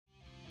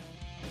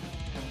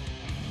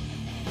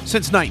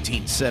Since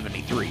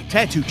 1973,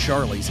 Tattoo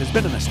Charlie's has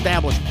been an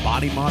established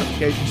body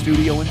modification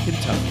studio in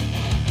Kentucky,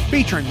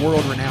 featuring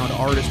world-renowned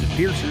artists and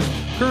piercers,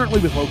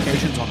 currently with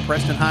locations on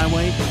Preston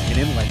Highway and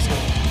in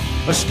Lexington,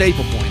 a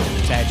staple point in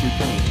the tattoo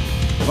community.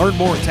 Learn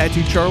more at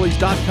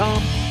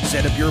TattooCharlies.com.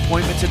 Set up your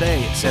appointment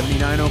today at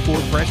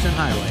 7904 Preston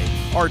Highway.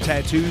 Our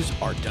tattoos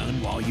are done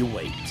while you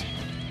wait.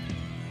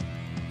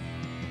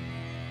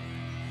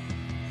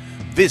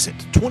 Visit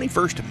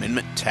 21st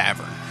Amendment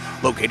Tavern,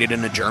 located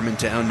in the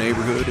Germantown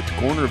neighborhood at the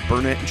corner of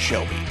Burnett and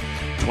Shelby.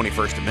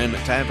 21st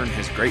Amendment Tavern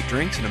has great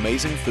drinks and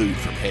amazing food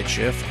from head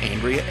chef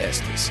Andrea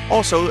Estes.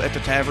 Also at the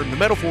tavern, the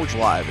Metal Forge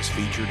Live is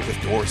featured with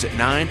doors at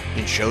 9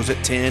 and shows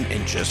at 10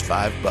 and just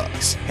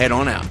 $5. Head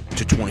on out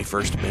to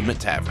 21st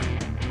Amendment Tavern.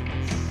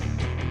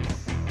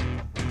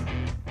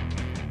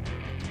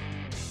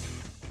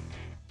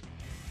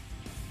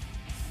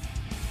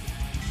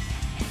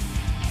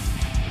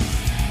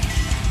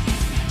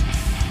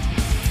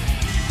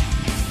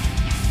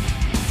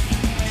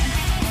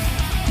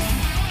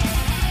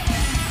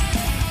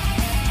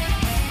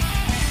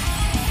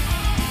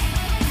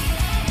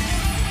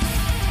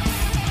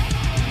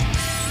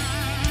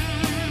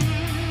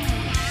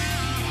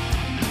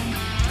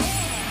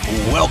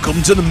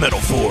 Welcome to the Metal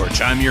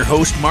Forge. I'm your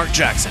host, Mark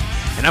Jackson,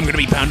 and I'm going to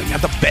be pounding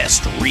out the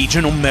best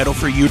regional metal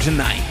for you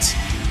tonight.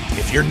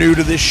 If you're new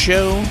to this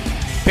show,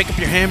 pick up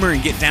your hammer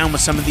and get down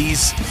with some of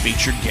these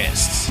featured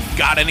guests.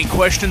 Got any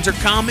questions or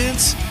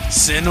comments?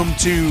 Send them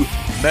to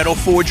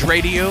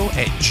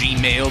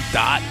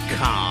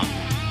metalforgeradio@gmail.com.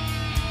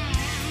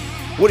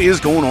 What is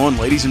going on,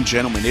 ladies and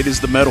gentlemen? It is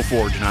the Metal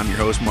Forge, and I'm your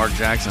host, Mark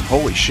Jackson.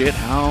 Holy shit,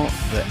 how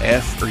the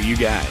F are you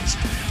guys?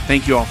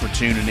 Thank you all for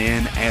tuning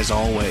in, as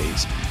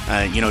always.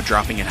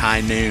 Dropping at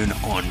high noon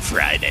on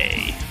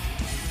Friday.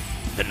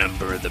 The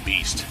number of the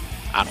beast.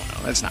 I don't know.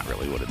 That's not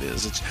really what it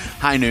is. It's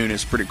high noon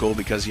is pretty cool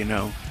because,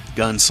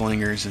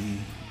 gunslingers and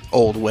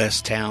old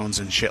west towns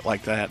and shit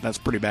like that. That's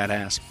pretty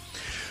badass.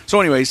 So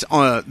anyways,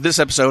 this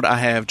episode I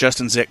have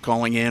Justin Zick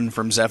calling in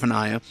from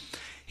Zephaniah.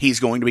 He's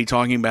going to be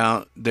talking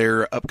about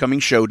their upcoming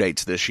show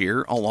dates this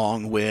year,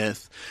 along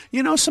with,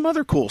 some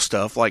other cool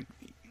stuff like,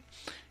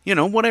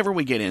 whatever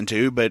we get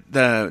into, but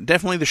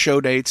definitely the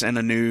show dates and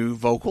a new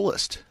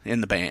vocalist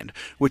in the band,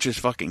 which is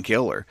fucking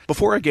killer.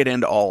 Before I get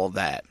into all of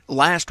that,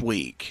 last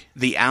week,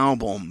 the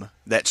album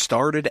that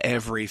started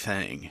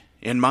everything,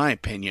 in my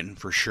opinion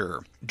for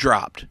sure,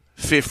 dropped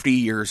 50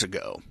 years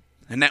ago.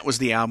 And that was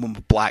the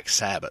album Black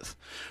Sabbath,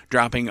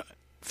 dropping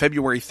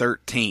February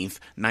 13th,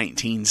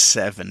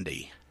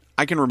 1970.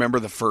 I can remember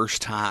the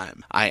first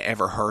time I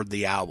ever heard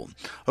the album.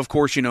 Of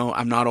course,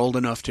 I'm not old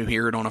enough to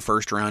hear it on a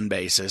first-run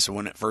basis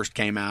when it first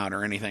came out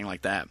or anything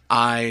like that.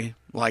 I,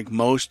 like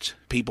most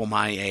people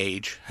my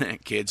age,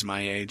 kids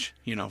my age,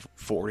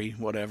 40,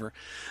 whatever,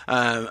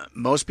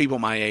 most people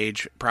my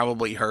age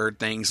probably heard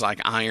things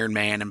like Iron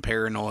Man and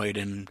Paranoid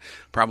and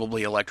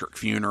probably Electric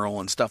Funeral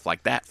and stuff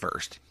like that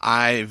first.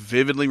 I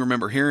vividly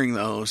remember hearing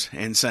those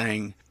and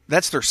saying,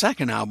 that's their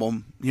second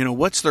album,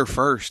 what's their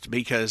first?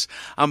 Because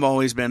I've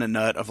always been a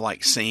nut of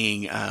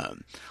seeing, if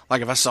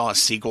I saw a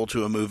sequel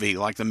to a movie,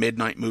 like the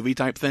Midnight Movie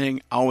type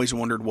thing, I always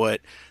wondered what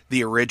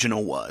the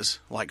original was,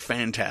 like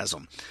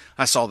Phantasm.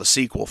 I saw the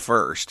sequel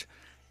first,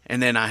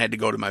 and then I had to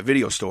go to my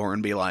video store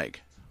and be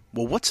like,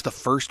 well, what's the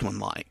first one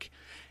like?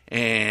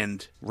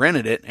 And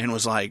rented it and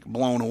was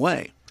blown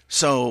away.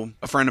 So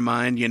a friend of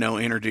mine,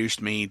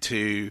 introduced me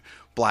to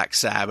Black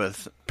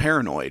Sabbath,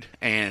 Paranoid,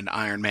 and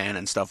Iron Man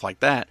and stuff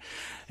like that,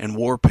 and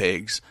War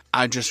Pigs.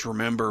 I just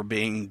remember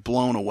being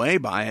blown away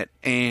by it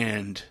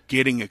and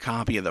getting a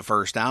copy of the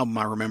first album.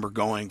 I remember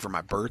going for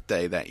my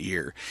birthday that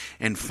year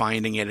and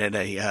finding it at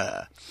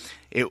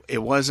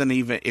it was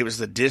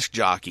the Disc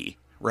Jockey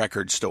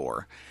record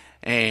store,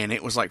 and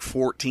it was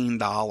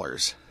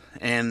 $14.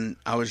 And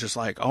I was just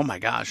like, oh my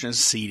gosh, it's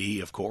a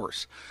CD, of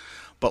course.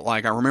 But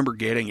I remember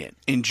getting it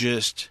and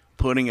just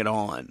putting it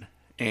on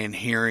and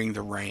hearing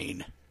the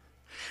rain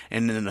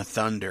and then the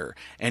thunder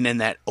and then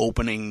that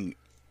opening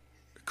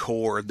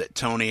chord that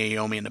Tony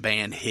Iommi and the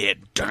band hit,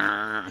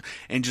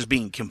 and just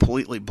being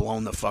completely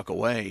blown the fuck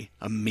away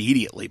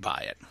immediately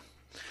by it.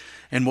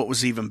 And what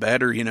was even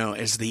better,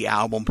 as the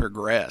album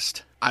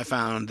progressed, I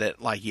found that,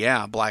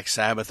 Black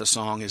Sabbath, the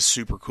song is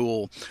super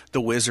cool.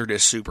 The Wizard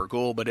is super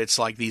cool, but it's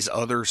these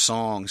other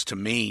songs to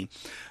me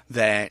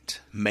that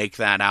make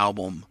that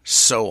album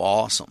so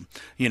awesome.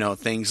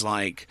 Things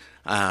like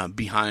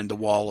Behind the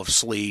Wall of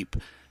Sleep,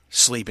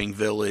 Sleeping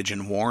Village,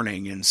 and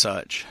Warning and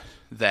such,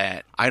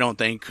 that I don't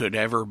think could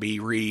ever be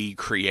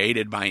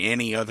recreated by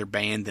any other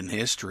band in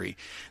history.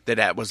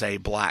 That was a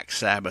Black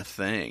Sabbath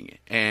thing,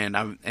 and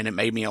it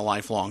made me a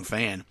lifelong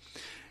fan.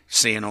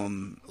 Seeing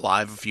them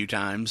live a few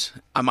times,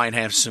 I might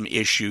have some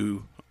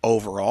issue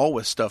overall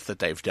with stuff that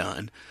they've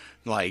done,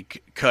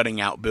 like cutting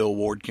out Bill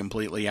Ward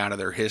completely out of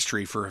their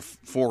history for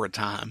a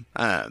time.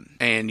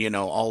 And, you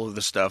know, all of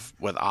the stuff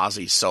with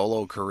Ozzy's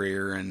solo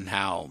career and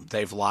how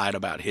they've lied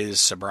about his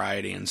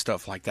sobriety and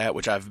stuff like that,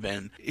 which I've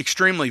been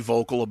extremely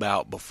vocal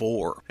about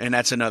before. And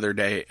that's another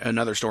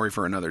story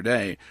for another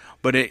day.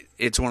 But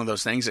it's one of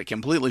those things that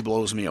completely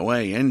blows me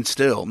away. And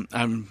still,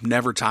 I'm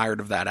never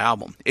tired of that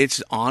album.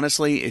 It's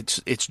honestly,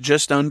 it's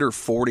just under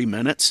 40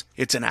 minutes.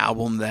 It's an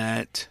album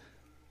that,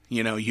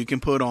 you know, you can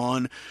put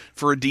on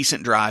for a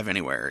decent drive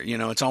anywhere. You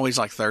know, it's always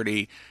like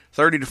 30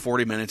 to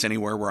 40 minutes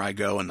anywhere where I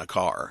go in the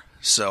car.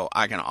 So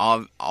I can,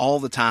 all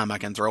the time, I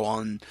can throw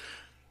on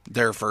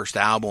their first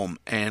album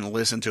and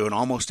listen to it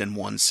almost in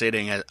one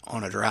sitting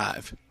on a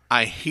drive.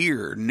 I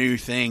hear new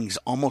things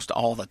almost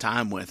all the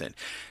time with it.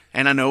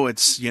 And I know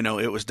it's, you know,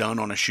 it was done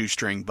on a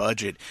shoestring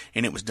budget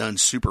and it was done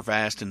super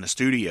fast in the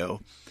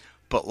studio.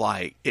 But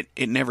like,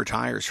 it never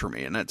tires for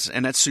me. And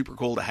that's super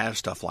cool to have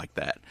stuff like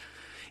that.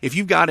 If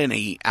you've got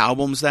any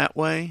albums that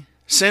way,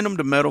 send them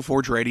to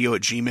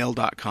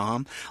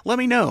metalforgeradio@gmail.com. Let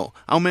me know.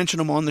 I'll mention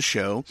them on the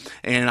show,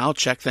 and I'll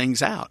check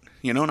things out.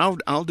 You know,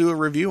 and I'll do a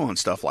review on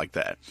stuff like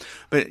that.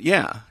 But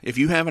yeah, if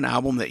you have an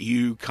album that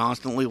you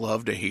constantly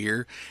love to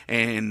hear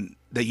and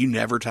that you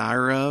never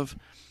tire of,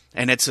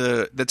 and that's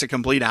a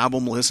complete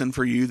album listen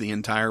for you the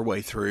entire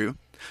way through,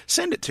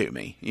 send it to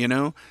me. You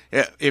know,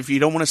 if you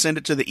don't want to send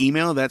it to the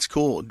email, that's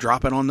cool.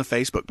 Drop it on the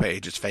Facebook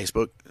page. It's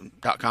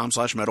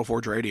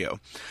facebook.com/metalforgeradio.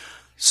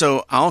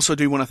 So I also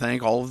do want to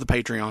thank all of the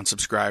Patreon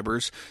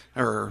subscribers,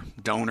 or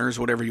donors,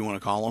 whatever you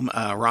want to call them.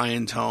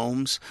 Ryan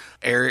Tomes,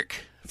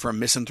 Eric from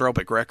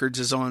Misanthropic Records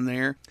is on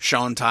there.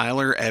 Sean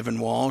Tyler, Evan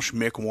Walsh,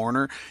 Mick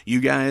Warner.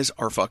 You guys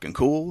are fucking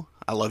cool.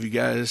 I love you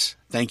guys.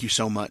 Thank you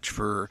so much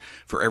for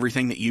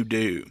everything that you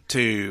do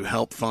to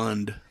help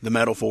fund the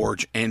Metal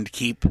Forge and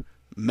keep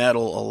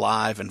metal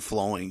alive and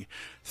flowing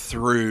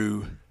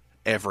through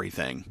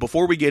everything.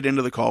 Before we get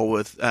into the call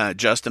with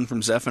Justin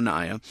from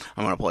Zephaniah,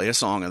 I'm going to play a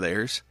song of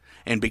theirs.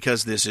 And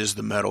because this is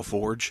the Metal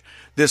Forge,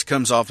 this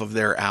comes off of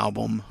their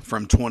album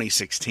from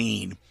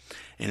 2016,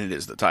 and it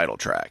is the title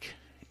track.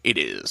 It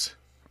is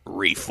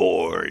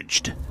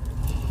Reforged.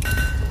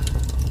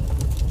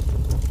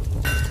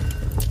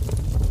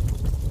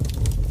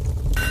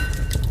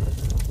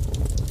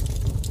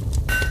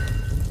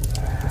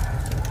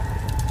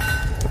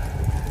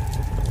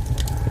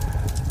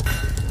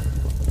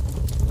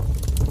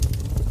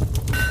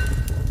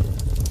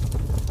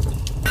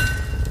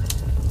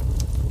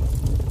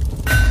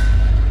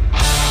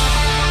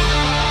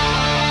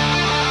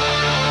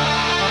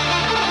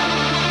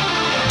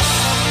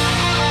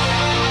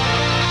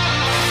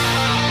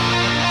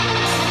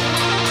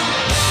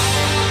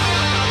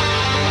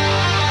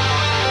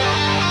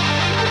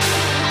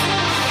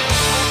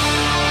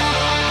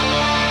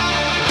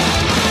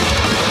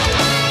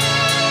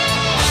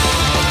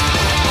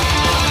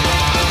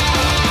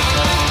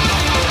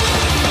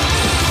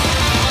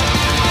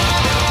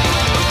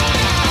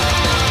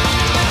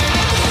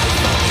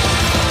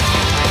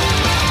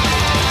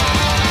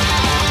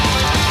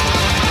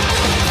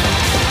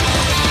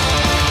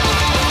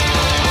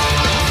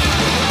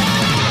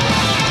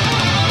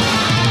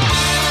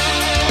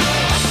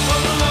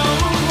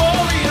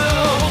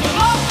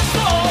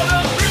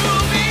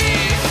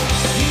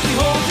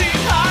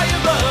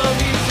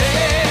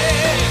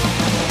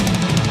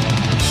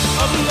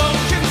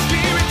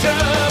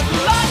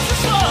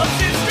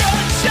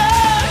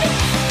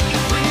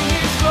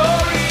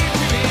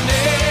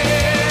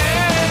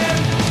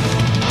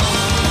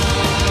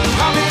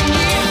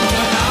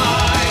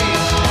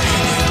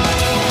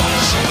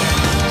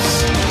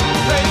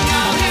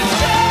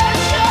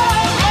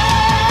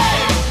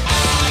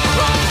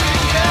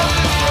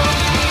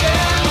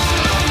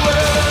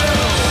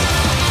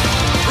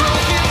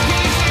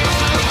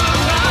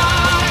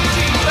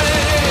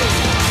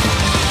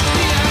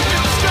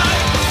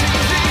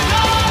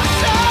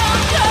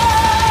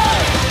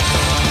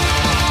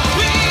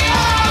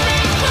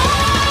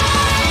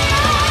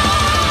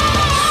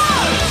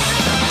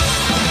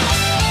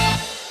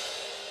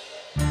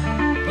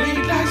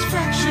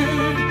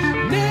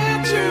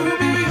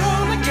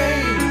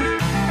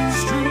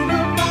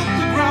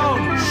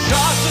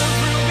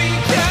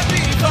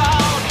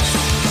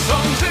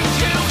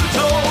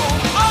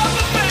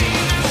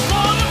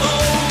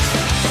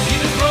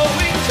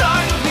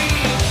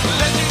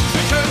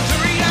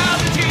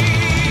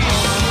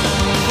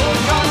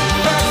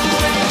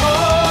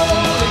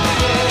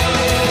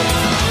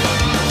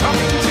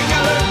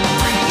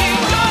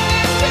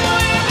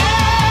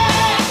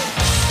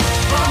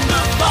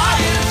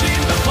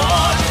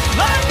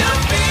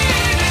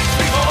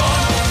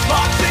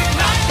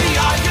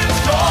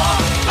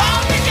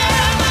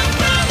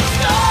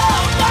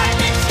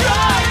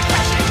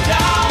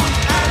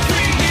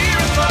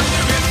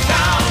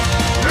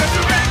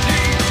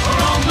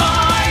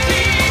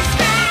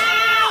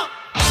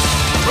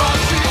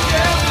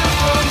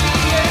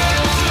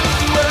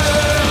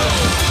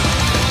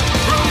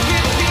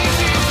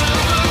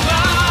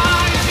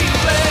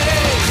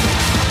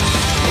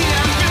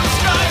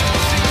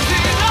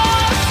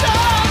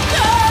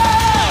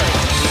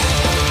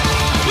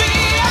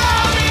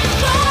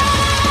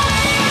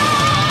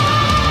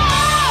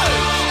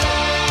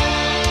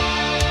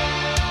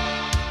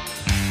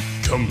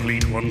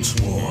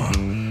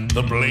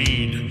 The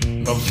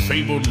blade of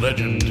fabled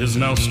legend is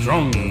now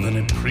stronger than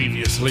it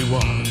previously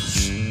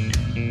was.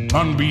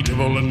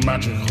 Unbeatable and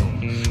magical,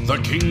 the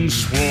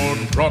King's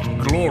Sword brought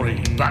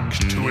glory back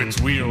to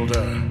its wielder,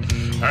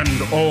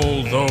 and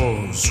all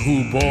those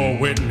who bore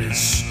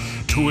witness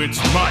to its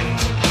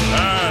might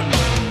and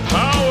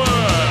power.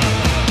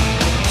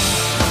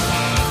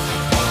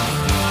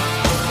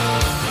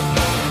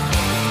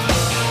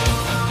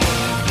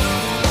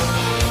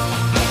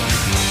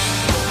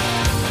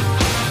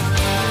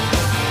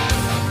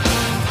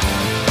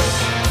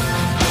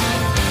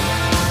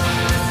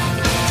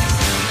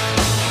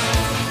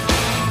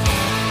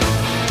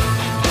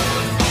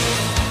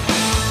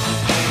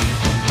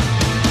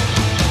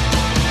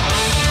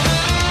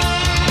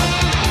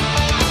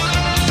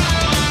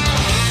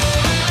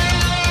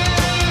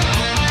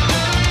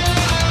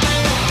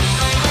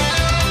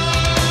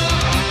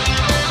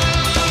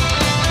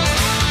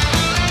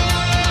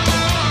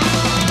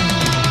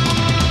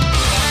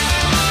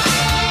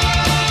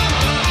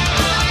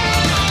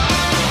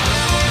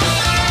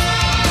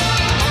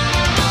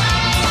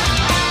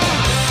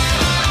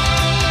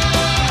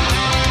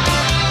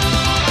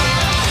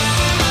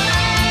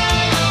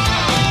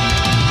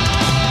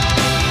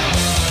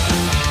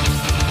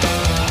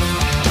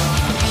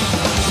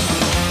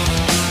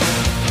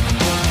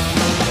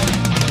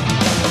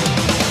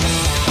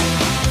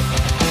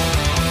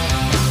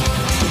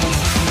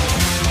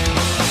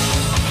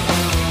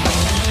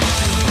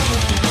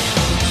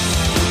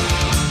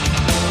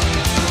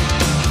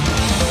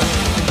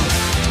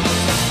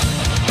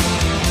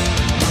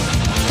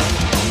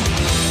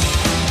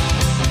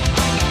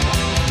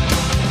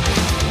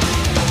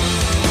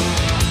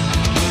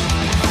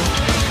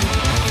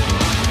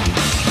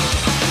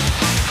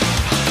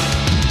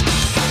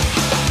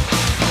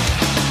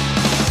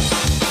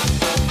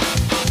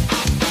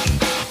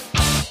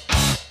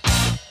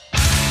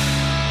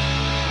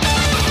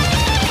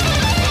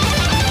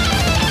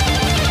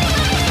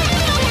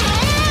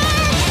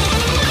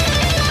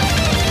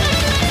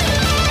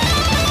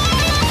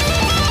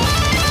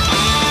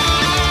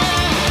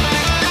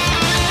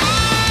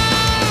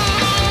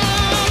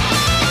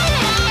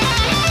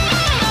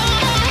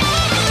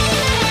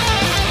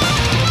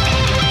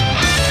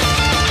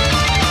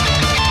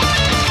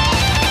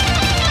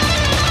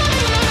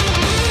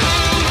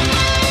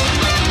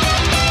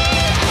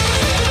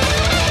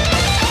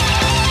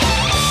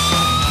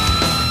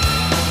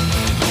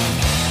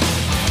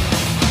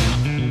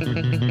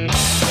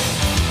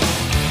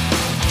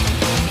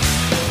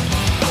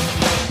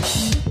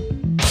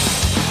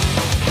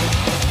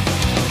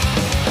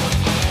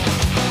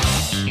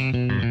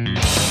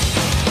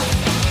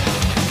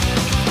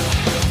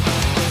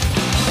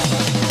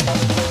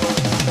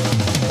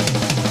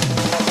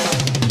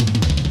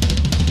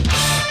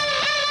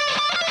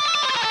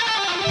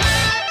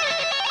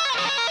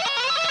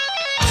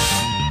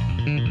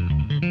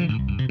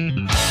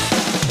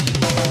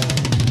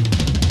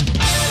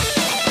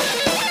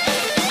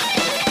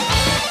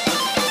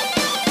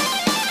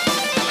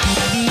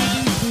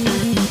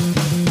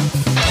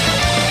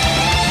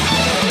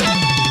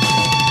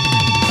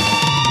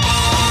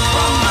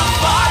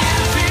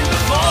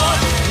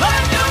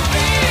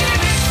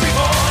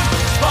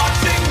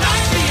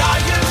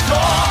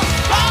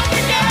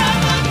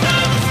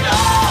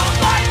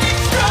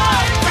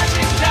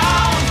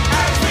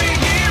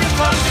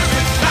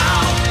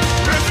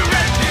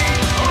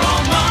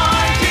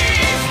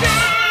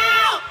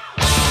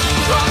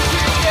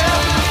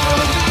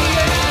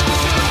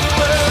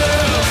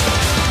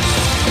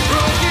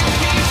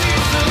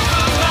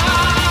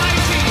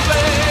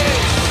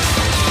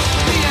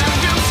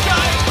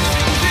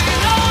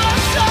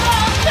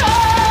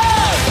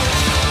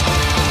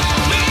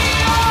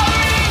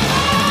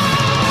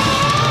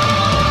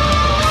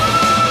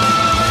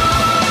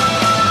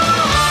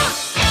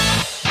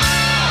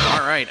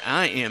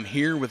 I am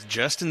here with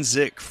Justin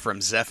Zick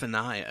from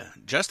Zephaniah.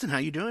 Justin, how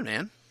you doing,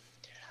 man?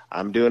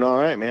 I'm doing all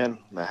right, man.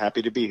 I'm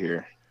happy to be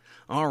here.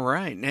 All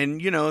right.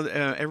 And, you know,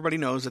 everybody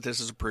knows that this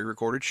is a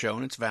pre-recorded show,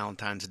 and it's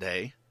Valentine's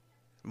Day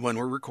when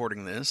we're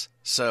recording this.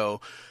 So,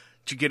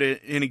 did you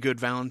get any good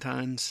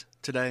Valentines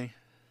today?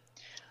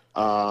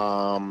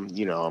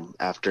 You know,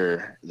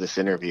 after this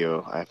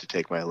interview, I have to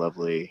take my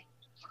lovely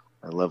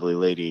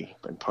lady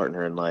and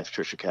partner in life,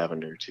 Trisha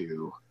Cavender,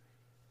 to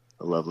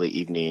a lovely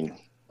evening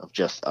of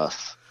just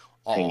us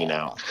hanging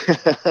out.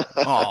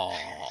 Aww.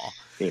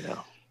 You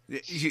know,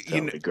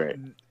 you know, great.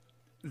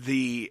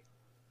 The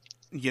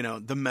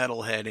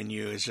metalhead in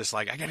you is just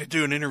like, I got to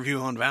do an interview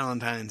on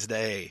Valentine's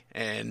Day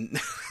and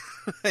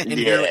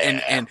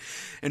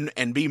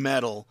and be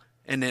metal,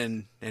 and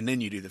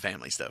then you do the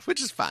family stuff, which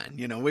is fine.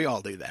 You know, we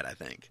all do that, I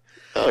think.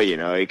 Oh, you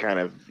know, you kind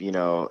of, you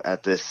know,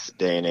 at this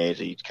day and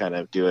age, you kind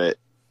of do it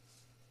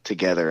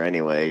together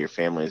anyway. Your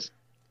family's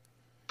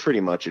pretty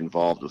much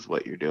involved with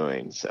what you're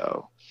doing,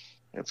 so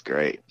it's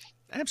great.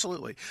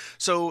 Absolutely.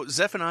 So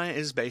Zephaniah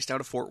is based out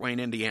of Fort Wayne,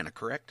 Indiana,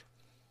 correct?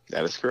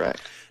 That is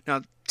correct.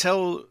 Now,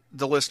 tell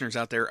the listeners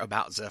out there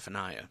about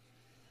Zephaniah.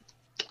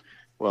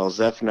 Well,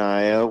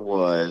 Zephaniah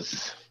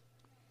was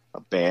a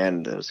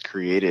band that was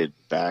created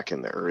back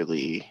in the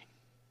early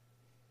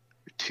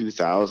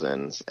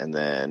 2000s, and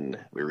then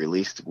we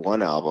released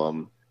one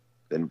album,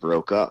 then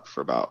broke up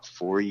for about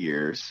 4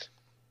 years,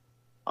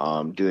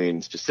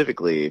 doing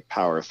specifically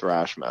power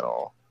thrash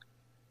metal.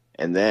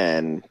 And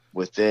then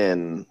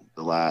within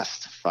the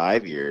last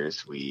 5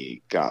 years,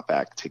 we got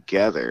back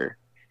together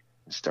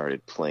and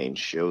started playing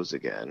shows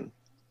again.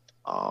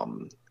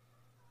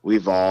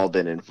 We've all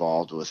been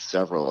involved with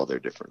several other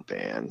different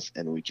bands,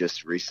 and we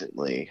just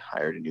recently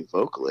hired a new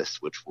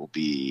vocalist, which will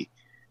be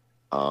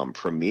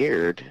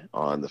premiered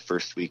on the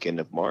first weekend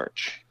of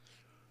March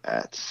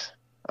at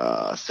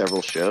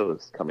several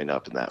shows coming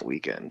up in that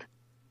weekend.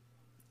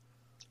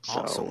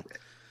 Awesome. So,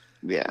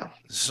 yeah.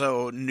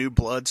 So New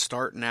Blood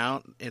starting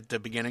out at the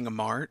beginning of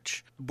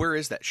March. Where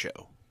is that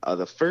show?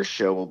 The first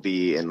show will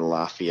be in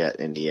Lafayette,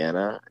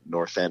 Indiana,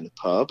 North End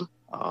Pub.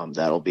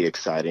 That'll be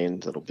exciting.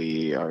 That'll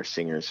be our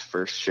singer's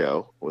first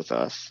show with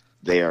us.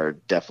 They are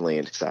definitely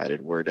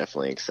excited. We're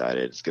definitely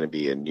excited. It's going to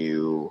be a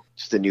new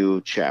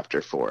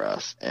chapter for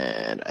us.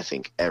 And I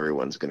think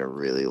everyone's going to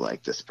really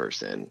like this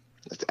person.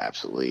 It's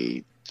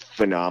absolutely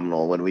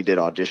phenomenal. When we did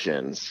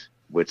auditions,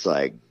 which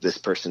like this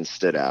person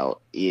stood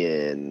out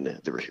in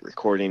the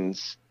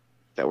recordings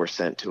that were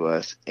sent to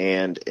us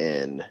and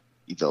in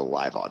the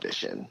live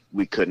audition.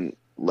 We couldn't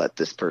let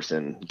this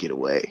person get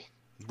away.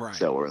 Right.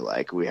 So we're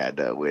like, we had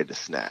to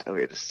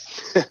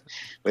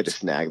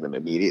snag them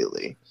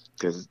immediately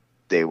because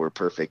they were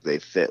perfect. They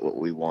fit what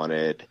we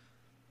wanted,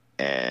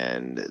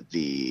 and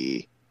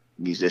the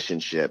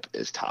musicianship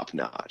is top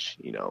notch.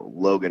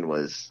 Logan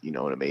was, an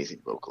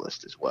amazing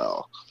vocalist as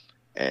well.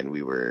 And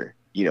we were,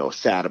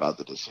 sad about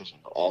the decision,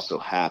 but also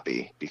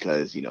happy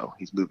because,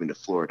 he's moving to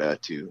Florida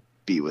to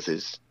be with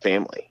his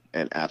family,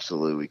 and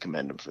absolutely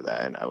commend him for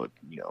that. And I would,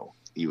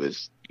 he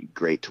was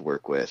great to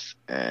work with,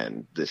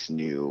 and this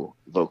new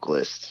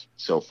vocalist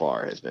so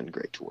far has been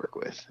great to work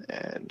with,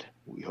 and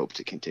we hope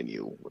to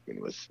continue working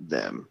with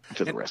them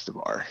for the rest of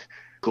our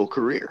cool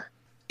career.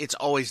 It's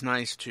always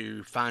nice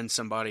to find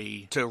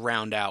somebody to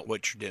round out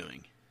what you're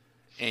doing,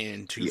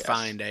 and to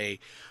find a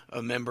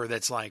member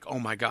that's like, oh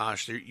my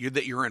gosh,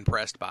 that you're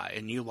impressed by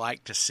and you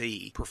like to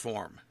see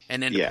perform,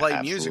 and then to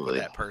play music with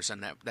that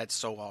person. That's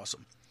so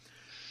awesome.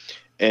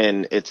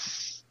 And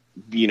it's,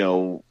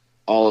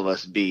 all of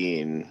us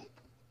being,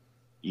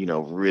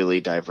 really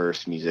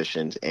diverse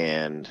musicians,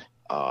 and,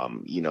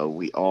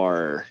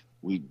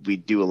 we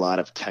do a lot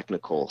of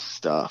technical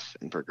stuff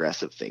and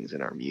progressive things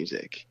in our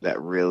music that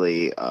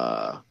really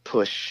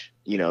push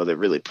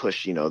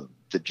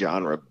the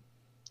genre,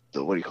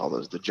 what do you call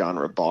those? The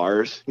genre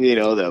bars,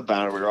 the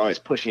boundary. We're always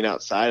pushing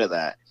outside of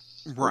that.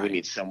 Right. We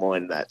need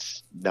someone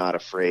that's not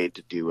afraid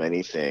to do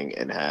anything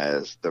and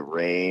has the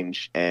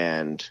range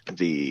and I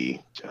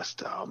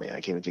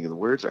can't even think of the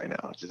words right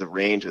now. Just the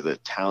range or the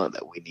talent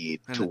that we need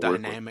and to the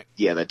work dynamic. With.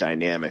 Yeah, the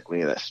dynamic. We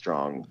need that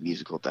strong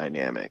musical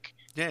dynamic.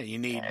 Yeah, you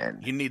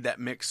need that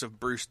mix of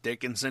Bruce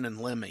Dickinson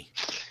and Lemmy.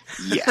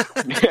 Yeah.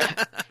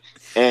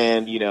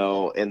 And,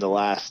 in the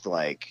last,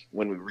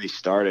 when we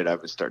restarted, I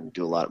was starting to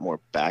do a lot more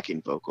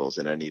backing vocals,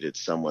 and I needed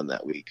someone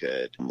that we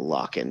could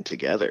lock in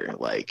together,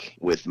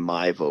 with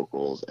my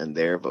vocals and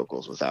their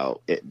vocals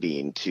without it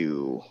being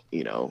too,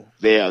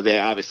 they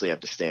obviously have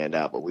to stand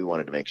out, but we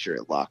wanted to make sure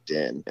it locked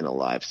in a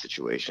live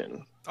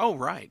situation. Oh,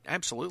 right.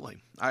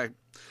 Absolutely.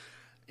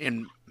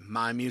 In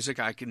my music,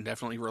 I can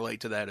definitely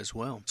relate to that as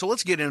well. So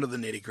let's get into the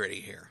nitty-gritty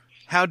here.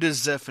 How does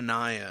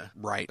Zephaniah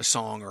write a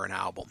song or an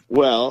album?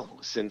 Well,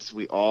 since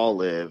we all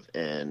live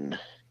in,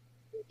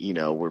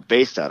 we're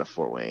based out of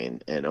Fort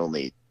Wayne, and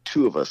only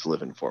 2 of us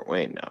live in Fort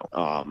Wayne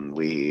now.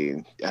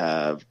 We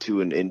have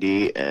 2 in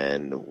Indy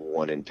and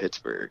 1 in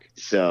Pittsburgh.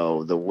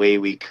 So the way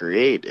we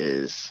create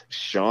is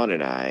Sean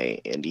and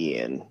I and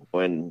Ian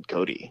and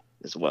Cody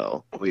as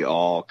well. We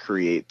all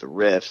create the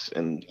riffs,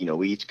 and,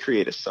 we each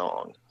create a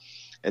song.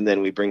 And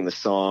then we bring the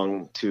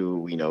song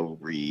to,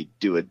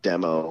 do a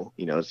demo,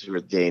 it's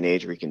a day and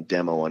age where you can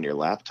demo on your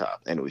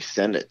laptop, and we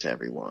send it to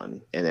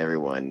everyone, and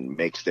everyone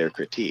makes their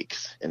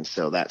critiques. And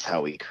so that's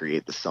how we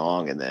create the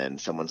song. And then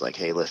someone's like,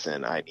 hey,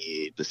 listen, I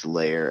need this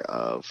layer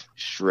of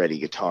shreddy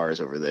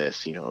guitars over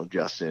this,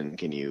 Justin,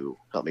 can you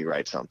help me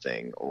write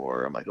something?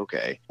 Or I'm like,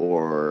 okay.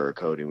 Or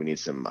Cody, we need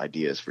some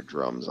ideas for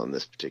drums on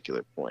this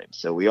particular point.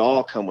 So we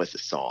all come with a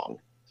song.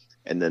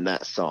 And then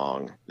that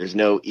song, there's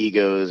no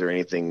egos or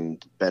anything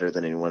better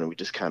than anyone. We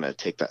just kind of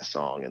take that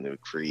song and we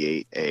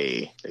create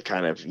a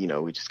kind of,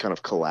 we just kind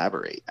of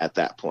collaborate at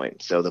that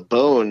point. So the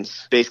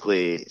bones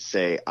basically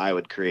say, I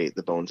would create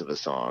the bones of a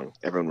song.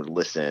 Everyone would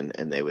listen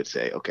and they would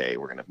say, okay,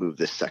 we're going to move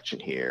this section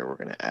here. We're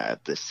going to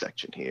add this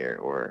section here,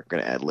 or we're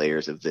going to add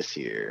layers of this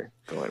here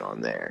going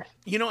on there.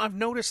 I've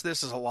noticed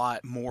this is a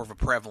lot more of a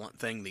prevalent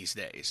thing these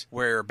days,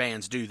 where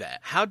bands do that.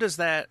 How does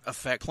that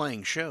affect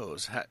playing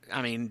shows?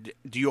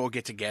 Do you all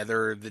get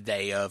together the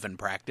day of and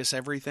practice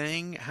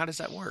everything? How does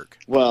that work?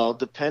 Well,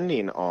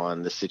 depending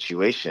on the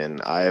situation,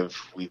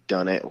 we've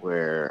done it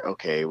where,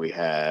 okay, we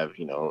have,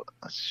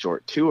 a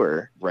short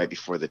tour. Right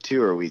before the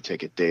tour, we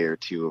take a day or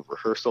two of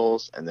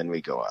rehearsals, and then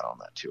we go out on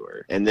that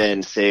tour. And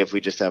then say if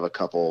we just have a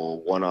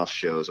couple one-off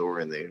shows or we're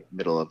in the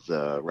middle of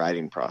the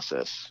writing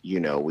process,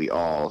 we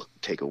all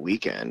take a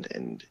weekend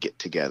and get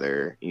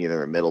together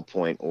either at Middle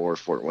Point or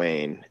Fort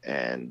Wayne,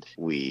 and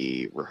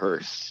we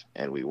rehearse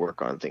and we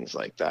work on things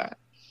like that.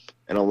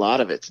 And a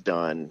lot of it's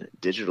done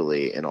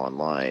digitally and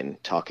online,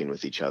 talking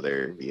with each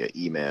other via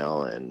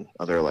email and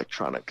other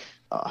electronic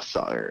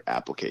software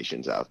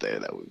applications out there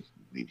that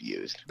we've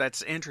used.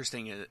 That's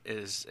interesting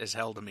as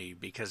hell to me,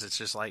 because it's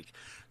just like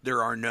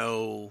there are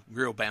no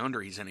real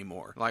boundaries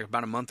anymore. Like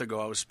about a month ago,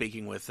 I was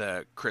speaking with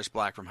Chris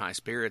Black from High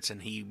Spirits,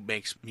 and he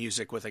makes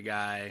music with a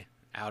guy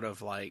out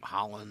of like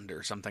Holland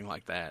or something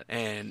like that,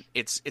 and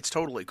it's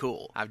totally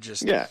cool.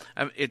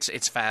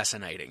 It's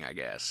fascinating, I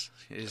guess.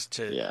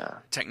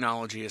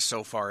 Technology is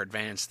so far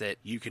advanced that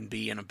you can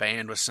be in a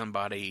band with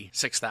somebody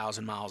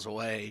 6,000 miles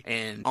away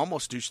and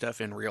almost do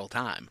stuff in real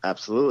time.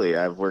 Absolutely.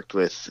 I've worked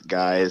with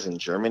guys in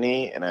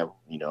Germany, and I've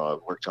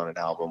worked on an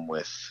album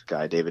with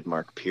guy David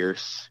Mark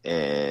Pierce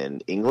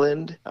in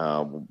England,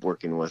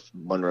 working with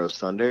Monroe's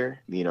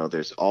Thunder.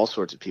 There's all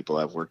sorts of people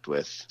I've worked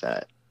with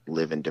that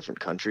live in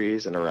different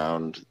countries and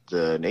around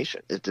the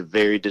nation. It's a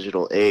very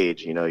digital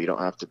age. You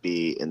don't have to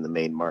be in the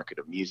main market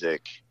of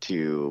music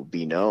to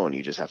be known.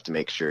 You just have to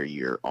make sure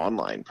your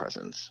online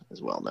presence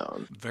is well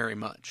known. Very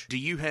much. Do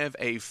you have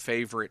a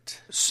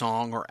favorite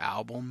song or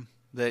album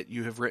that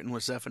you have written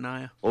with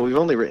Zephaniah? Well, we've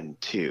only written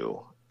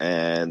 2,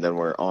 and then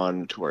we're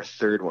on to our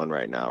 3rd one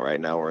right now.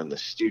 Right now we're in the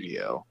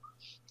studio.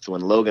 So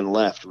when Logan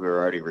left, we were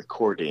already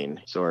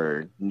recording. So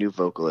our new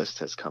vocalist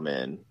has come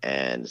in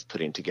and is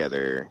putting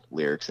together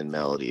lyrics and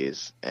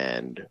melodies.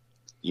 And,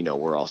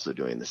 we're also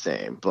doing the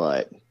same.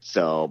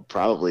 So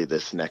probably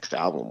this next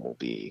album will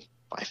be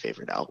my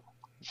favorite album.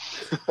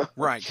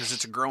 Right, because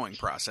it's a growing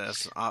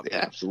process. Yeah,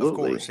 absolutely.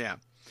 Of course, yeah.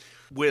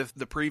 With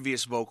the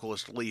previous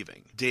vocalist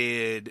leaving,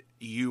 did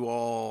you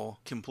all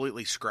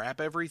completely scrap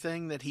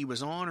everything that he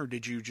was on, or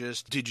did you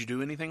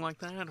do anything like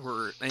that,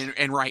 or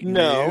and write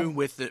new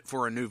with it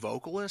for a new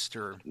vocalist,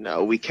 or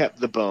no? We kept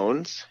the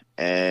bones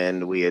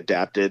and we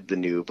adapted the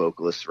new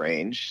vocalist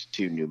range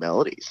to new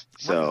melodies.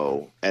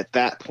 So at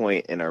that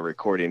point in our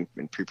recording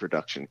and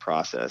pre-production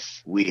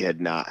process, we had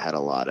not had a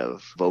lot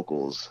of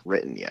vocals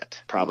written yet,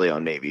 probably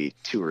on maybe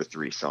 2 or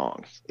 3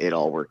 songs. It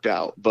all worked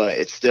out, but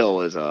it still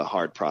was a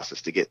hard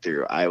process to get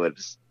through. I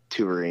was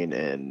touring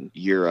in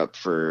Europe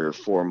for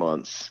 4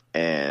 months,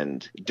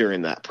 and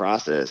during that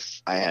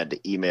process, I had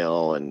to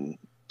email and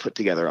put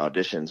together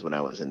auditions when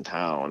I was in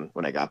town,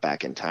 when I got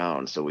back in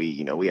town. So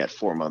we had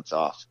 4 months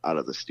off out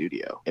of the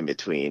studio in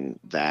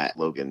between that,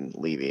 Logan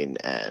leaving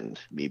and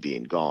me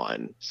being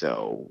gone.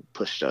 So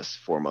pushed us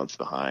 4 months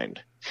behind.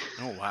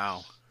 Oh,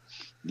 wow.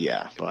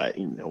 Yeah, but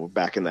we're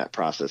back in that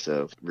process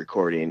of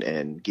recording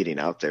and getting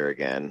out there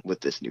again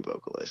with this new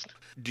vocalist.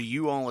 Do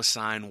you all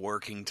assign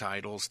working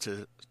titles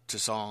to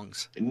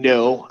songs?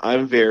 No,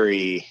 I'm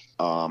very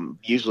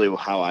usually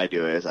how I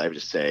do it is I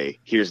just say,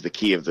 here's the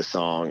key of the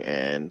song,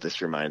 and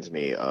this reminds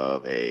me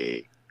of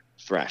a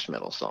thrash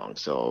metal song.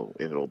 So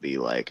it'll be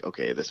like,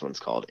 okay, this one's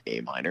called A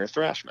minor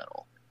thrash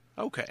metal.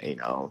 Okay.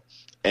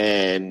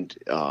 And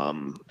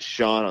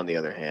Sean, on the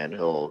other hand,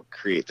 he'll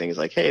create things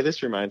like, hey,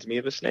 this reminds me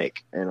of a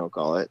snake. And he'll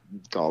call it,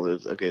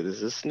 okay, this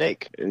is a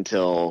snake,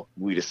 until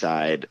we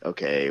decide,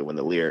 okay, when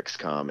the lyrics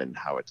come and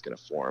how it's going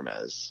to form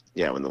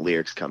when the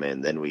lyrics come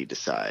in, then we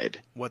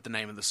decide what the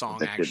name of the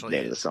song actually is. The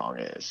name of the song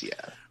is,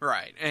 yeah.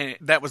 Right. And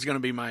that was going to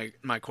be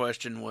my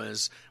question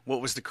was,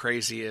 what was the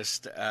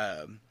craziest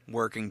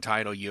working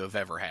title you have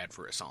ever had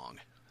for a song?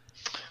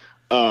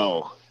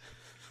 Oh,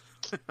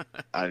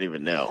 I don't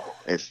even know.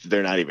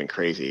 They're not even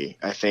crazy.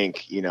 I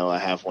think, I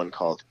have one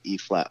called E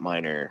flat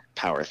minor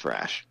power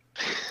thrash.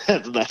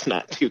 That's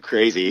not too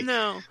crazy.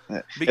 No,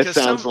 because it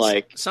sounds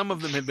like some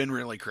of them have been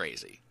really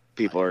crazy.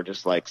 People are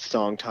just like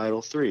song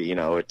title 3.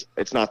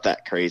 It's not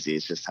that crazy.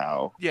 It's just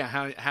how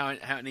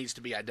it needs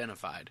to be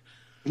identified.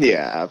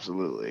 Yeah,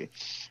 absolutely.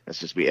 It's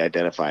just we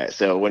identify it.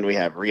 So when we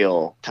have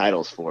real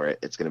titles for it,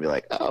 it's going to be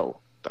like, oh,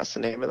 that's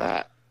the name of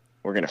that.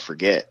 We're going to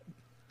forget.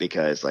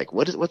 Because,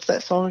 what's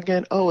that song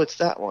again? Oh, it's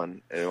that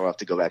one. And we'll have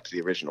to go back to the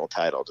original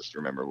title just to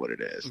remember what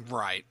it is.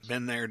 Right.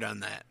 Been there,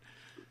 done that.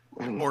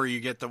 Or you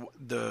get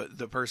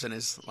the person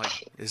is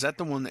like, is that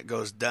the one that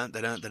goes dun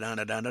dun dun dun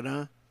dun dun dun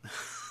dun?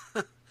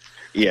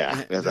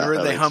 Yeah.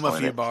 Or they hum a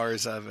few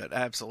bars of it.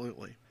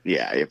 Absolutely.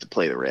 Yeah, you have to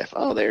play the riff.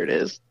 Oh, there it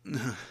is.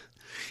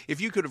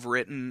 If you could have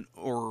written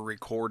or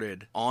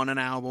recorded on an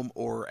album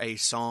or a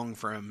song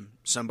from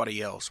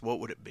somebody else, what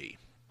would it be?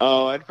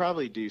 Oh, I'd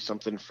probably do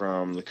something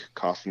from the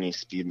Cacophony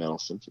Speed Metal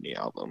Symphony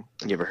album.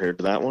 You ever heard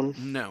of that one?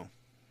 No.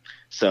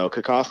 So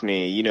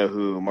Cacophony, you know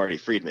who Marty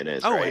Friedman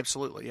is, right? Oh,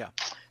 absolutely, yeah.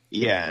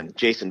 Yeah, and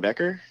Jason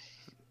Becker.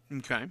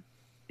 Okay.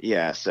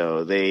 Yeah,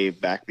 so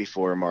back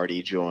before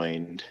Marty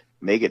joined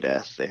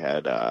Megadeth, they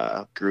had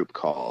a group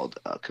called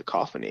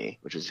Cacophony,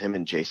 which is him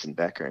and Jason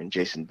Becker. And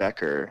Jason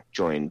Becker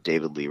joined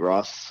David Lee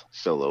Roth's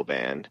solo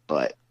band,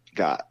 but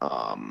got,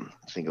 I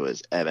think it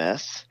was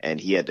MS,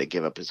 and he had to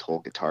give up his whole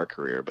guitar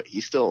career, but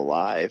he's still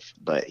alive,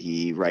 but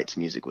he writes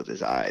music with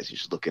his eyes. You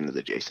should look into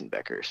the Jason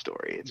Becker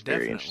story. It's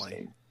very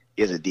interesting.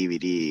 He has a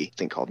DVD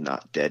thing called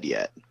Not Dead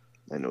Yet.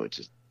 I know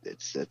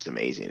it's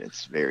amazing.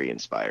 It's very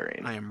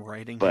inspiring. I am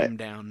writing him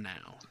down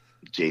now.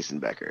 Jason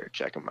Becker,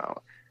 check him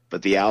out.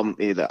 But the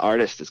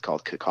artist is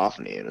called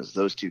Cacophony, and it was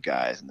those two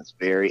guys, and it's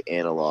very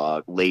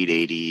analog, late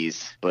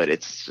 80s, but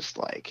it's just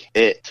like,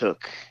 it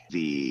took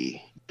the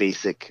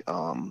basic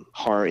guitar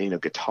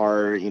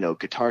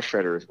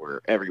shredders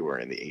were everywhere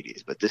in the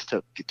 80s, but this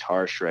took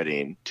guitar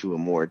shredding to a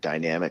more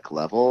dynamic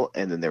level,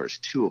 and then there was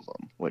two of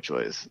them, which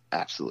was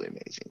absolutely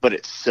amazing. But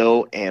it's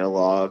so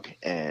analog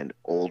and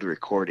old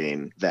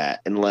recording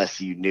that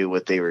unless you knew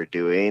what they were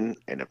doing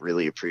and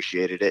really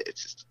appreciated it,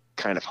 it's just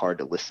kind of hard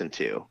to listen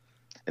to.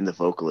 And the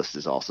vocalist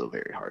is also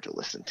very hard to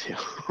listen to.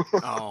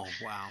 Oh,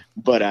 wow.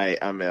 But I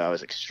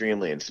was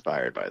extremely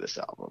inspired by this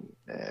album,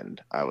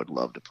 and I would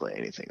love to play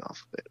anything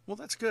off of it. Well,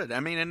 that's good. I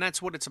mean, and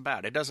that's what it's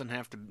about. It doesn't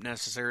have to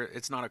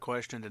it's not a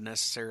question to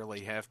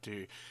necessarily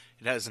it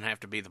doesn't have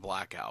to be the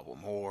Black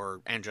Album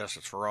or And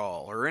Justice for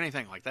All or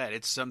anything like that.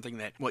 It's something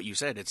that, what you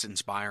said, it's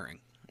inspiring.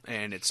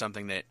 And it's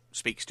something that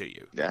speaks to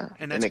you. Yeah,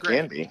 and that's it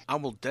great. Can be. I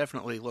will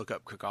definitely look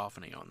up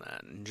Cacophony on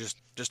that and just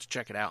to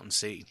check it out and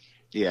see.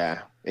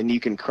 Yeah, and you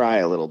can cry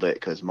a little bit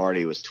because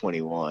Marty was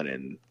 21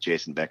 and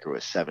Jason Becker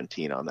was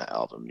 17 on that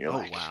album. You're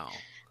like, wow.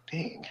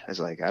 Dang. I was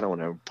like, I don't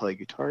want to play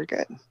guitar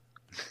again.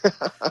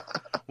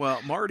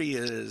 Well, Marty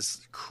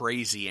is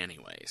crazy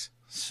anyways,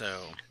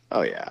 so...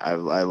 Oh, yeah. I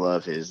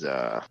love his,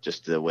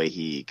 just the way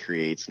he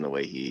creates and the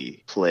way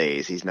he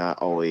plays. He's not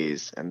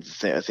always, and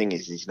the thing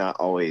is, he's not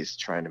always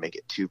trying to make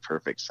it too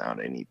perfect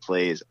sounding. He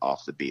plays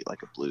off the beat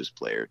like a blues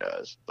player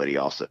does, but he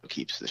also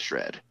keeps the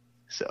shred.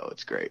 So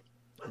it's great.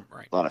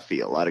 Right.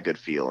 A lot of good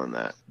feel in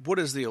that. What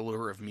is the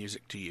allure of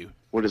music to you?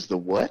 What is the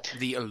what?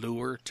 The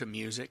allure to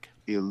music.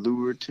 The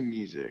allure to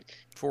music.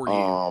 For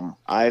you.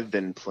 I've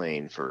been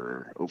playing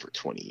for over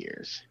 20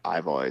 years.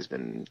 I've always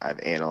been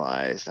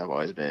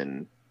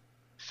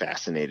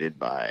fascinated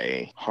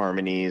by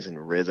harmonies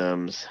and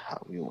rhythms,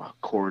 how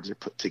chords are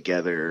put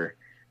together,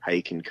 how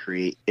you can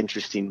create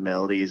interesting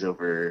melodies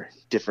over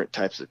different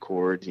types of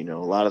chords. A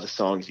lot of the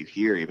songs you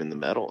hear, even the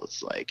metal,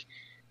 it's like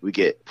we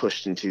get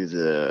pushed into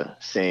the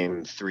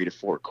same 3 to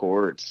 4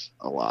 chords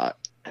a lot.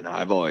 And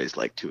I've always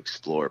liked to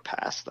explore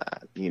past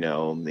that.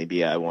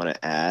 Maybe I want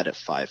to add a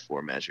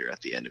 5/4 measure at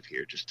the end of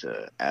here just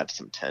to add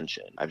some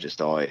tension. I've just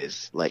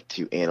always liked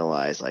to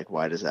analyze, like,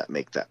 why does that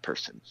make that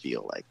person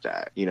feel like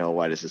that?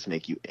 Why does this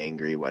make you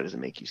angry? Why does it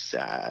make you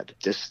sad?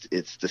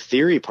 It's the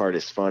theory part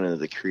is fun, and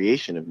the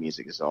creation of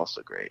music is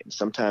also great. And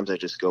sometimes I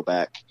just go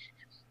back,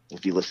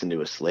 if you listen to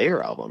a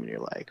Slayer album and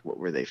you're like, what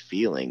were they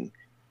feeling?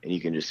 And you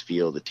can just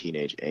feel the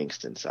teenage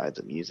angst inside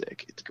the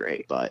music. It's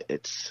great. But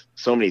it's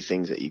so many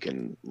things that you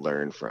can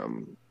learn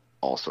from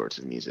all sorts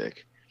of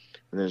music.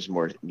 And there's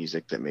more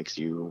music that makes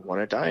you want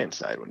to die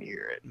inside when you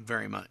hear it.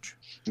 Very much.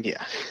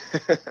 Yeah.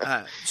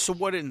 So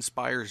what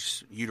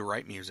inspires you to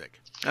write music?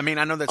 I mean,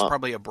 I know that's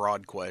probably a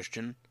broad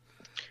question.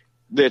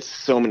 There's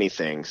so many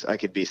things. I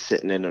could be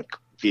sitting in a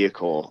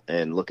vehicle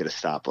and look at a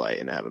stoplight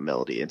and have a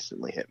melody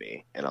instantly hit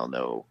me, and I'll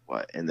know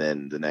what. And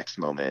then the next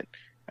moment,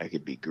 I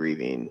could be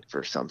grieving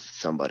for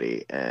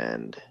somebody,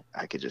 and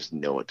I could just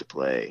know what to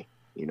play,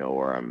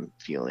 or I'm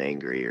feeling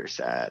angry or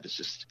sad. It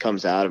just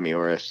comes out of me.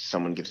 Or if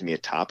someone gives me a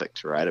topic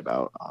to write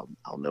about,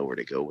 I'll know where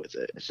to go with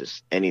it. It's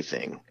just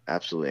anything,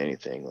 absolutely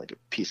anything, like a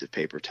piece of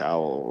paper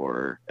towel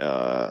or,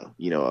 a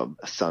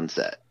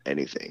sunset.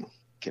 Anything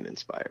can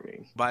inspire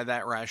me. By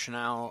that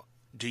rationale,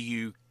 do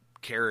you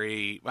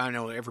I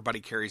know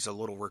everybody carries a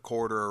little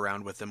recorder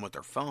around with them with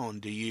their phone.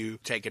 Do you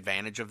take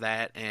advantage of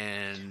that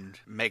and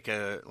make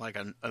a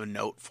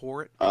note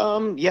for it?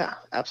 Yeah,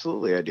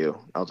 absolutely I do.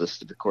 I'll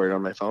just record it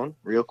on my phone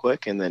real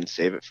quick and then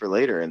save it for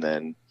later, and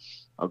then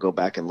I'll go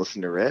back and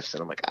listen to riffs,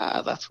 and I'm like,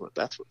 that's what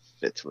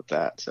fits with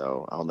that.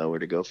 So I'll know where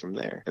to go from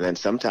there. And then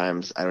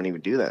sometimes I don't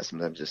even do that.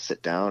 Sometimes I just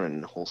sit down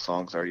and the whole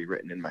song's already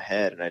written in my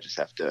head, and I just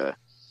have to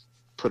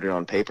put it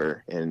on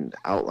paper and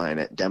outline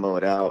it, demo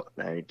it out.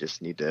 I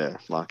just need to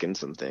lock in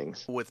some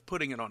things. With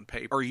putting it on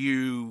paper, are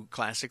you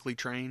classically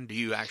trained? Do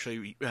you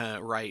actually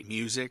write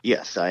music?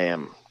 Yes, I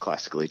am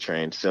classically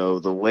trained. So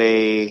the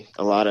way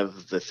a lot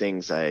of the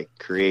things I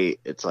create,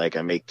 it's like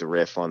I make the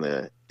riff on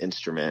the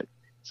instrument.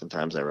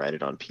 Sometimes I write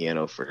it on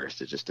piano first.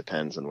 It just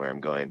depends on where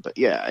I'm going. But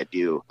yeah, I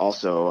do.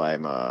 Also,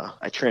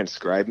 I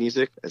transcribe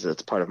music as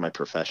it's part of my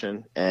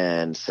profession.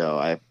 And so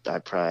I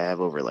probably have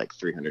over like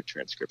 300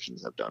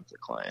 transcriptions I've done for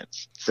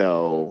clients.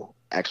 So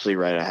actually,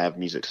 I have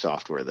music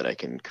software that I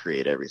can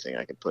create everything.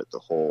 I can put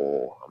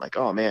I'm like,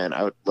 oh man,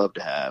 I would love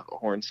to have a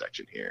horn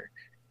section here.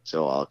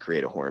 So I'll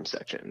create a horn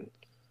section.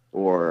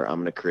 or I'm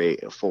going to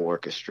create a full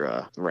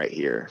orchestra right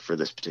here for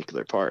this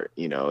particular part.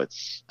 You know,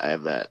 I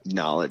have that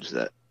knowledge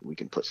that we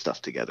can put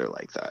stuff together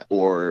like that.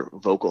 Or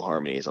vocal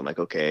harmonies. I'm like,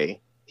 okay,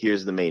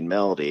 here's the main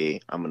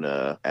melody. I'm going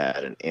to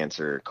add an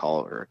answer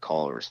call or a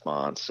call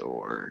response,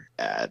 or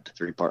add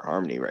 3-part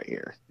harmony right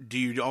here. Do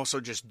you also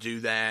just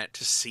do that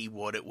to see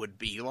what it would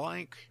be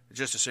like?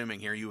 Just assuming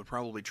here, you would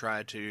probably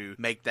try to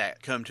make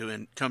that come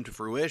to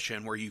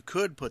fruition where you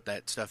could put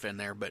that stuff in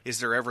there, but is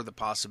there ever the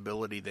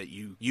possibility that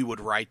you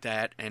would write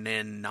that and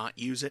then not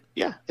use it?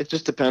 Yeah, it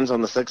just depends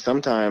on the sex.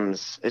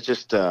 Sometimes it's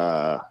just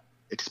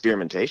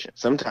experimentation.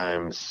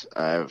 Sometimes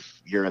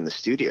you're in the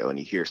studio and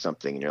you hear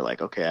something and you're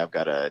like, okay, I've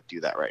got to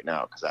do that right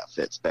now because that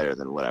fits better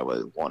than what I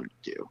would want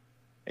to do.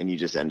 And you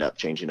just end up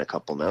changing a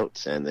couple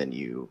notes and then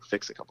you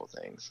fix a couple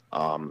things.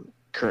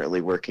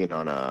 Currently working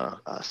on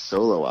a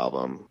solo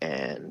album,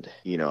 and,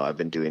 you know, I've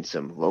been doing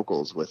some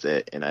vocals with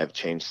it, and I've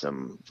changed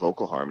some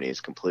vocal harmonies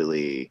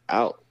completely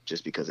out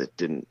just because it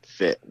didn't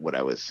fit what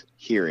I was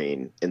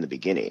hearing in the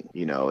beginning.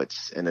 You know,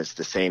 it's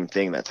the same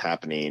thing that's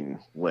happening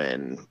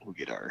when we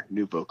get our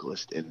new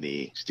vocalist in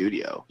the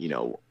studio. You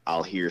know,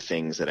 I'll hear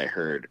things that I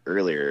heard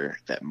earlier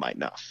that might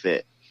not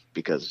fit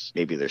because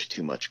maybe there's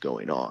too much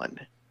going on,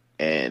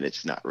 and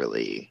it's not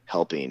really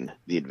helping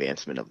the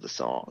advancement of the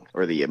song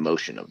or the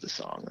emotion of the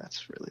song.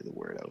 That's really the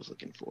word I was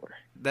looking for.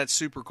 That's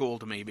super cool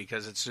to me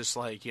because it's just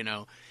like, you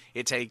know,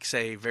 it takes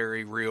a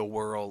very real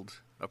world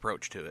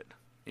approach to it.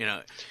 You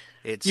know,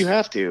 you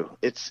have to.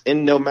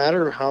 And no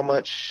matter how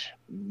much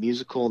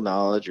musical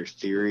knowledge or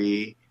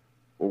theory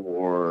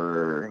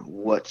or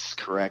what's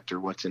correct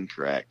or what's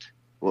incorrect,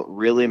 what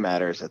really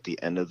matters at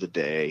the end of the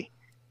day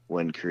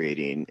when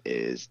creating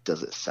is,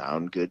 does it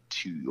sound good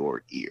to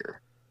your ear?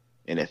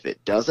 And if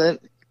it doesn't,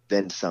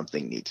 then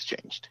something needs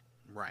changed.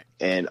 Right.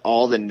 And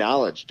all the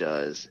knowledge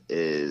does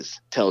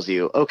is tells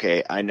you,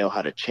 okay, I know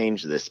how to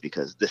change this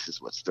because this is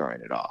what's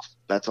throwing it off.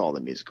 That's all the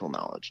musical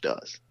knowledge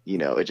does. You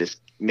know, it just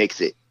makes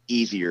it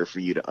easier for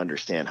you to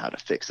understand how to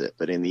fix it.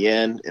 But in the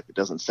end, if it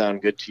doesn't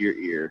sound good to your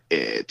ear,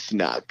 it's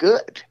not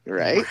good,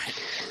 right?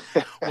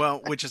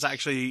 Well, which is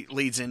actually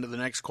leads into the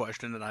next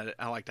question that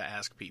I like to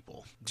ask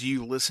people. Do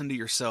you listen to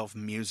yourself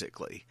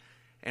musically?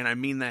 And I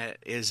mean that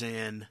as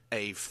in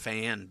a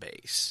fan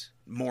base,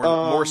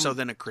 more so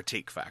than a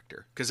critique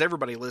factor, because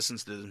everybody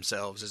listens to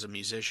themselves as a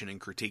musician and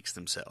critiques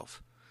themselves.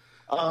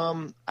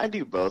 I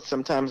do both.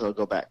 Sometimes I'll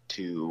go back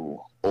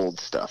to old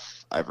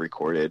stuff I've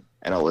recorded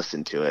and I'll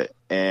listen to it,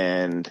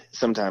 and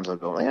sometimes I'll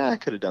go, yeah, I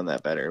could have done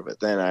that better.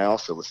 But then I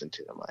also listen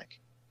to it. I'm like,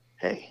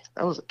 hey,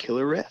 that was a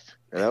killer riff,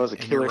 or that was a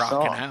killer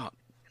song. Out.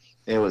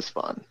 It was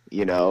fun,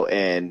 you know,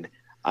 and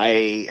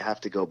I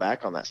have to go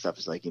back on that stuff.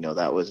 It's like, you know,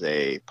 that was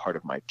a part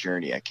of my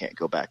journey. I can't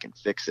go back and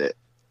fix it,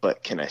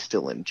 but can I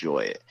still enjoy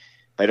it?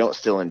 If I don't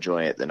still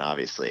enjoy it, then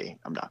obviously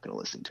I'm not going to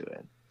listen to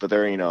it. But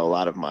there are, you know, a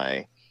lot of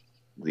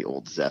the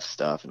old Zeph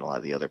stuff and a lot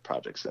of the other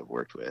projects I've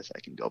worked with, I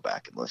can go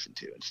back and listen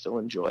to and still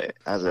enjoy it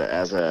as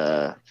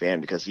a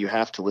fan, because you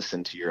have to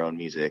listen to your own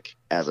music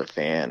as a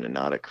fan and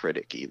not a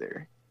critic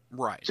either.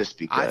 Right. Just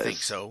because I think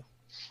so.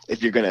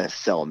 If you're going to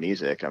sell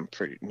music, I'm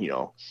pretty, you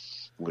know,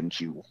 wouldn't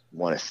you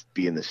want to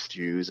be in the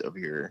shoes of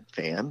your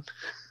fan?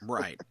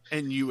 Right.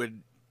 And you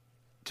would,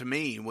 to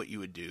me, what you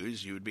would do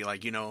is you would be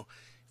like, you know,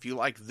 if you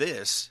like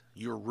this,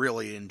 you'll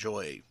really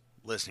enjoy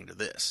listening to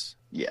this.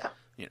 Yeah.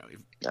 You know,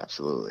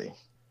 absolutely.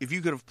 If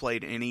you could have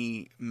played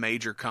any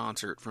major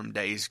concert from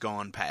days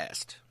gone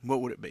past,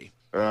 what would it be?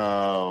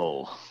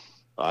 Oh,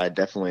 I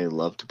definitely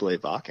love to play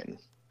Wacken.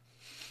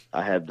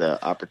 I had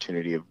the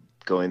opportunity of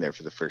going there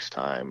for the first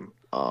time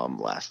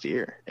last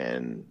year,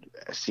 and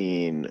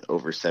seeing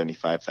over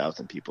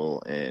 75,000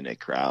 people in a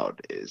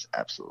crowd is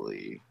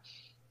absolutely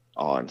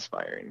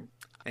awe-inspiring.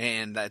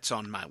 And that's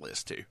on my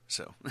list too.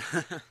 So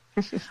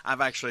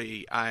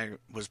I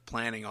was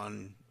planning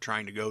on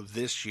trying to go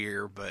this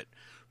year, but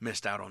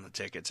missed out on the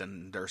tickets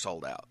and they're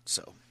sold out.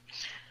 So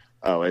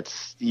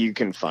you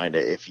can find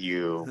it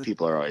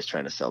people are always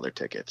trying to sell their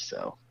tickets,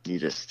 so you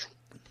just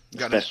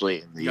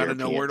especially in the gotta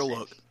know where to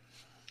look.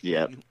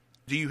 Yep.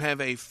 Do you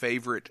have a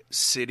favorite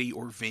city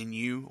or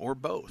venue or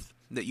both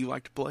that you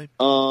like to play?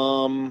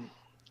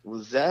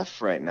 With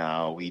Zeph right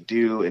now, we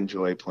do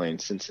enjoy playing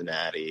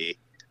Cincinnati.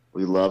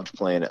 We loved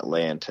playing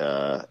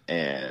Atlanta,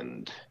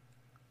 and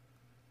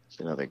it's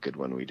another good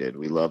one we did.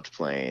 We loved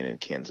playing in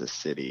Kansas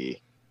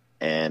City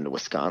and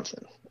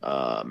Wisconsin.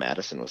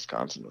 Madison,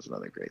 Wisconsin was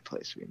another great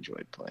place we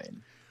enjoyed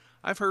playing.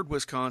 I've heard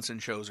Wisconsin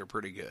shows are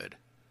pretty good.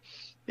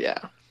 Yeah.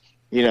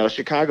 You know,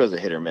 Chicago's a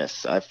hit or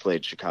miss. I've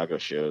played Chicago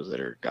shows that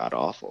are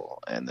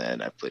god-awful, and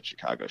then I've played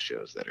Chicago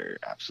shows that are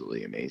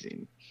absolutely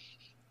amazing.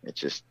 It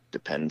just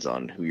depends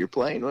on who you're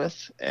playing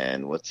with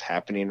and what's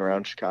happening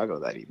around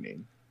Chicago that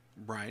evening.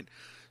 Right.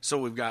 So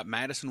we've got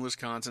Madison,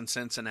 Wisconsin,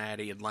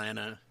 Cincinnati,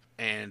 Atlanta,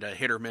 and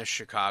hit or miss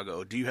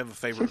Chicago. Do you have a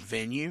favorite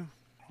venue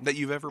that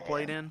you've ever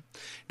played in?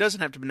 It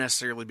doesn't have to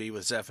necessarily be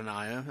with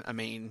Zephaniah. I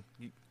mean,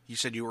 you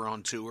said you were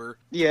on tour.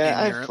 Yeah,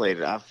 I've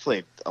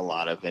played a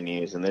lot of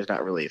venues, and there's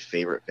not really a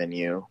favorite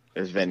venue.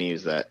 There's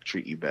venues that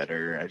treat you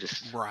better.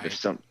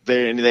 There's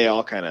they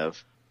all kind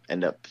of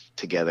end up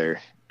together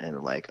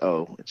and like,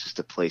 oh, it's just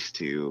a place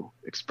to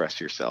express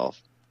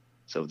yourself.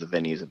 So if the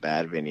venue is a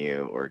bad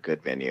venue or a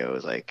good venue,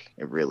 is like,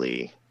 it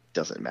really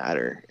doesn't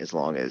matter as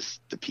long as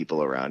the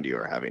people around you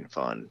are having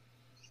fun.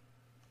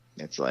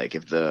 It's like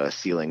if the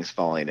ceiling's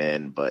falling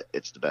in, but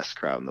it's the best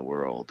crowd in the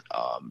world,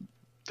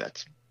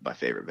 that's my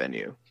favorite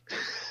venue.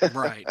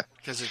 Right,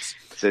 because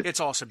it's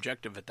all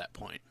subjective at that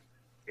point.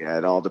 Yeah,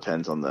 it all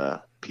depends on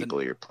the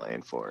people you're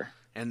playing for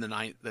and the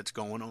night that's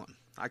going on.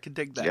 I could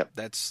dig that. Yep.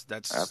 That's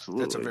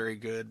Absolutely. That's a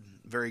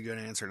very good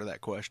answer to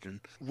that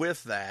question.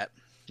 With that,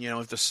 you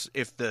know,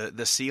 if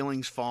the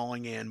ceiling's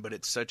falling in, but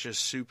it's such a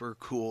super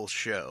cool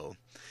show,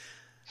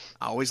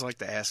 I always like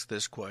to ask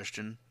this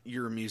question.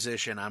 You're a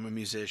musician. I'm a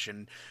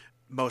musician.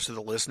 Most of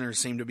the listeners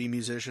seem to be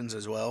musicians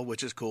as well,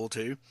 which is cool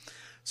too.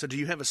 So do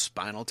you have a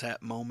Spinal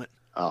Tap moment?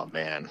 Oh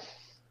man,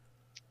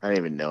 I don't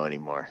even know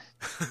anymore.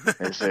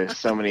 There's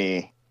so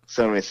many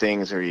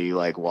things where you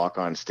like walk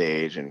on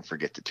stage and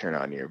forget to turn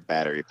on your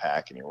battery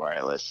pack and your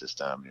wireless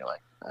system. And you're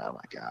like, oh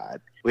my God.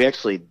 We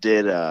actually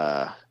did,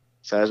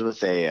 so I was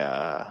with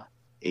a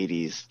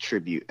 80s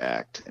tribute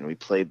act, and we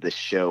played this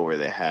show where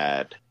they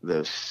had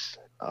those,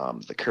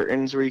 the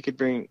curtains where you could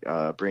bring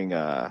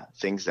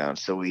things down.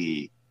 So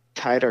we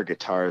tied our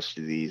guitars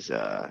to these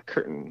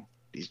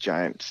these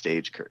giant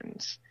stage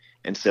curtains.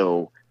 And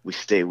so we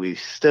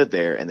stood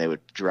there, and they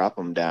would drop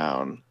them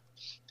down,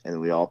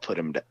 and we all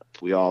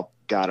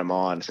got them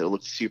on. So it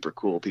looked super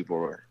cool. People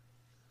were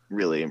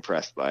really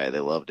impressed by it. They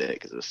loved it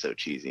because it was so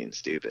cheesy and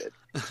stupid.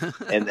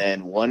 And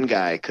then one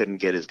guy couldn't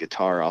get his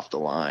guitar off the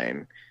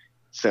line,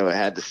 so it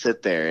had to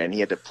sit there, and he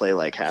had to play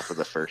like half of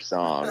the first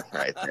song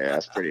right there.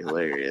 That's pretty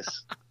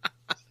hilarious.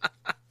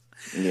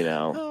 You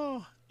know.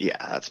 Oh. Yeah,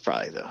 that's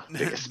probably the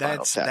biggest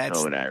Spinal Tap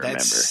moment I remember.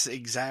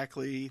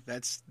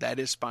 That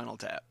is Spinal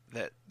Tap.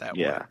 That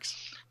Yeah.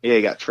 works. Yeah,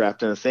 he got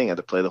trapped in a thing. Had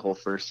to play the whole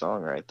first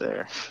song right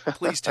there.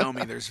 Please tell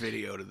me there's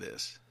video to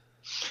this.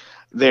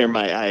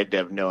 I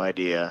have no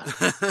idea.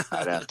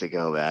 I'd have to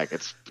go back.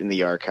 It's in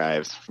the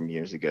archives from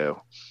years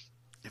ago.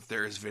 If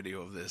there is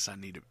video of this, I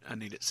need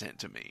it sent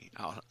to me.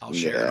 I'll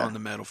share it on the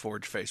Metal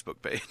Forge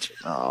Facebook page.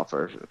 Oh,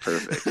 perfect.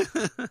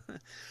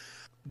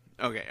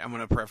 Okay, I'm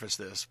going to preface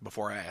this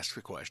before I ask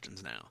the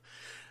questions now.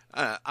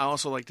 I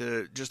also like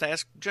to just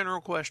ask general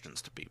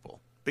questions to people,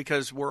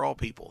 because we're all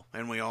people,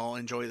 and we all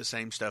enjoy the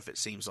same stuff, it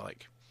seems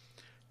like.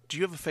 Do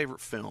you have a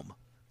favorite film?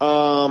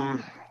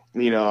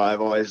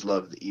 I've always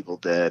loved the Evil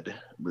Dead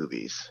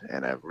movies,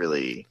 and I've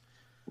really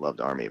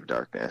loved Army of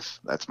Darkness.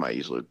 That's my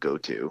usual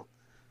go-to.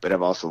 But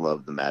I've also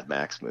loved the Mad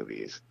Max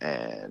movies,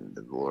 and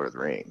the Lord of the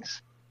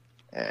Rings,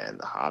 and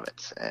the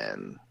Hobbits,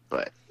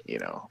 but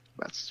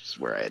that's just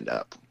where I end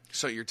up.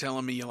 So you're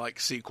telling me you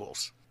like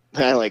sequels?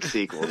 I like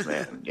sequels,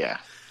 man. Yeah.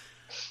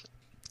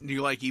 Do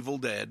you like Evil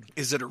Dead?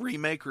 Is it a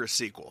remake or a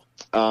sequel?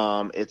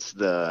 It's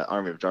the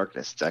Army of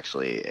Darkness. It's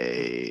actually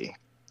a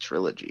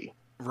trilogy.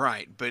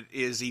 Right, but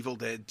is Evil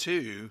Dead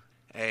 2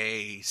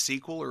 a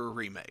sequel or a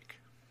remake?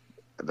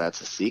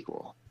 That's a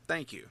sequel.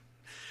 Thank you.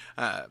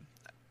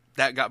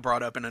 That got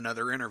brought up in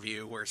another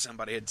interview where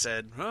somebody had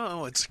said,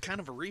 oh, it's kind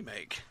of a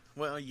remake.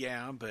 Well,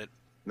 yeah, but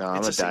no,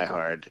 I'm a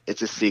diehard.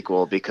 It's a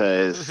sequel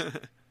because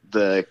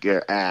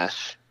the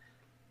Ash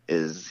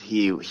is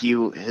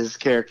his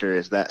character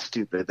is that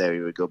stupid that he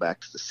would go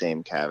back to the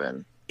same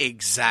cabin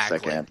exactly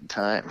second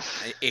time.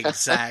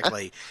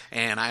 Exactly.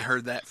 And I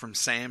heard that from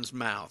Sam's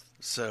mouth,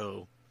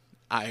 so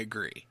I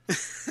agree.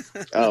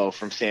 Oh,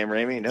 from Sam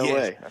Raimi? No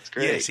way. That's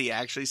great. Yes, he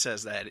actually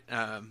says that.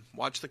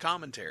 Watch the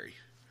commentary.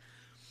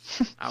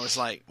 I was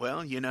like,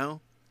 well,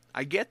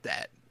 I get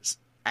that.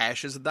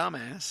 Ash is a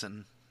dumbass,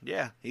 and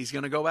yeah, he's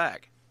going to go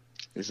back.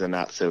 He's a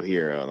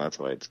not-so-hero, and that's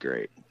why it's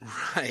great.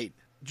 Right.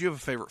 Do you have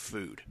a favorite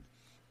food?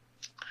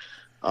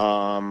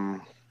 I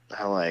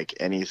like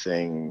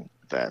anything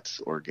that's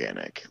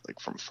organic,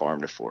 like from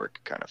farm to fork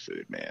kind of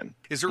food, man.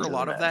 Is there a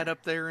lot of that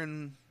up there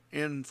in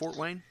Fort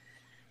Wayne?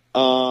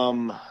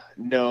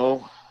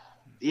 No.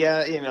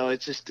 Yeah,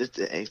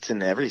 it's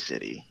in every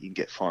city. You can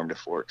get farm to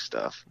fork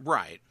stuff.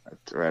 Right.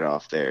 Right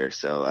off there.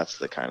 So that's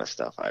the kind of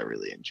stuff I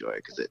really enjoy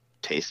because it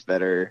tastes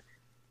better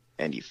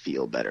and you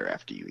feel better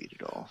after you eat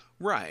it all.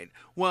 Right.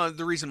 Well,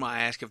 the reason why I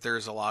ask if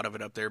there's a lot of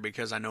it up there,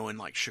 because I know in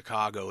like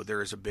Chicago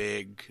there is a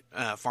big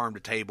farm to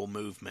table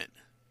movement.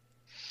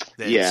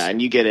 Yeah,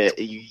 and you get it.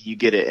 You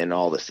get it in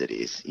all the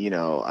cities.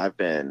 I've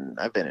been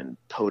in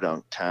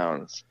podunk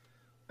towns,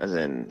 as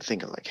in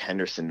think of like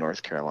Henderson,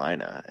 North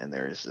Carolina, and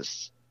there's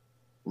this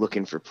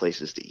looking for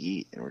places to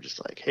eat, and we're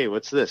just like, hey,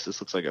 what's this?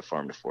 This looks like a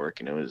farm to fork,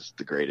 and it was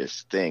the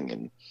greatest thing.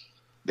 And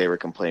they were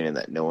complaining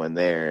that no one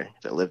there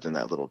that lived in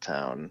that little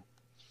town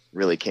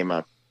really came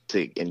out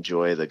to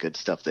enjoy the good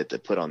stuff that they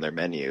put on their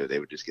menu. They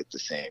would just get the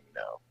same,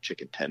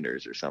 chicken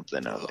tenders or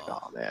something. I was like,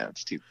 oh man,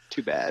 it's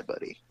too bad,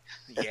 buddy.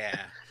 Yeah,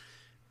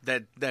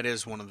 that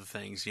is one of the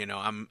things.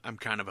 I'm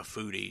kind of a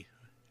foodie,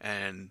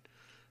 and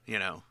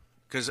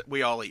because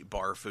we all eat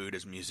bar food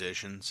as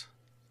musicians,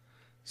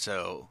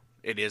 so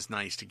it is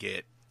nice to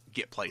get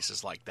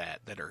places like that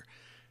are,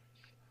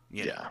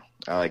 Yeah,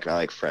 I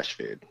like fresh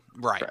food.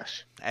 Right.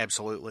 Fresh.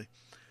 Absolutely.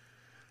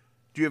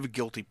 Do you have a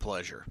guilty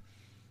pleasure?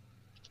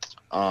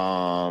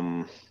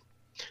 Tons.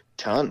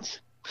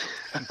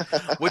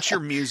 What's your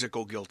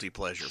musical guilty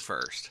pleasure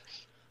first?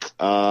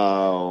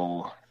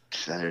 Oh,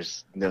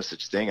 there's no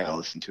such thing. I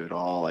listen to it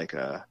all like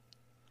a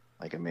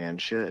man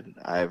should.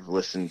 I've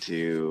listened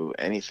to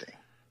anything.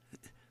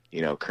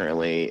 You know,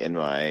 currently in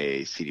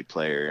my CD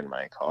player in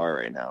my car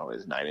right now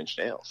is Nine Inch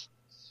Nails,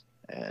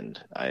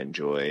 and I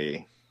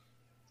enjoy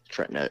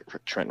Trent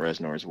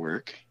Reznor's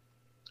work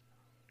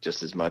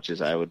just as much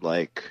as I would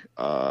like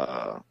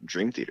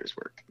Dream Theater's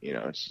work. You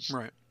know, it's just,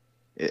 right.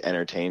 It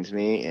entertains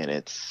me, and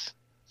it's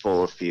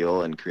full of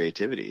feel and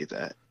creativity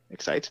that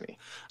excites me.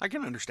 I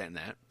can understand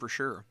that for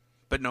sure,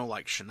 but no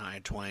like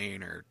Shania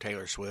Twain or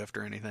Taylor Swift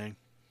or anything.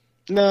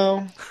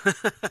 No,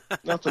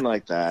 nothing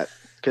like that.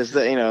 Because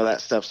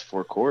that stuff's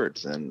 4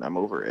 chords, and I'm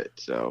over it.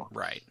 So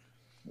right,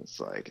 it's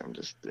like I'm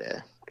just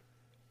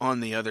On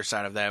the other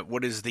side of that,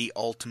 what is the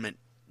ultimate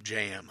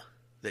jam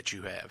that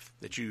you have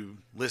that you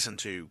listen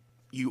to,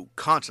 you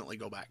constantly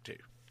go back to?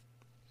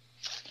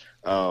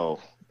 Oh,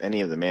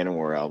 any of the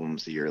Manowar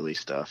albums, the early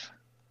stuff.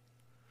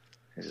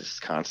 It's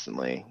just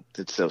constantly.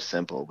 It's so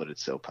simple, but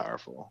it's so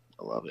powerful.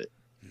 I love it.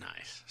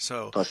 Nice.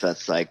 So plus, that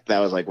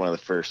was like one of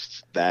the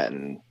first, that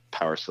and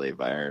Power Slave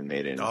by Iron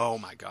Maiden. Oh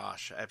my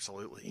gosh,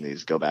 absolutely. You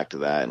just go back to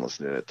that and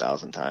listen to it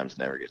 1,000 times.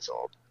 Never gets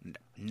old.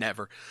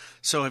 Never.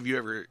 So have you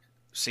ever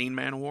seen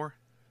Manowar?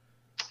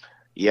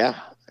 Yeah,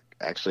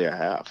 actually I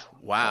have.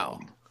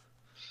 Wow.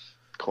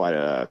 Quite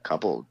a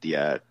couple.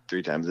 Yeah,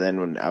 3 times. Then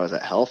when I was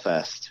at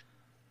Hellfest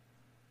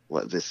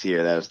this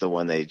year, that was the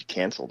one they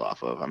canceled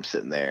off of. I'm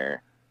sitting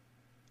there.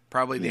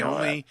 Probably the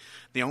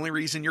only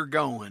reason you're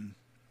going,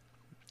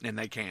 and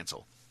they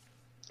cancel.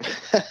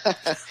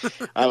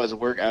 I was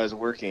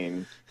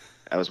working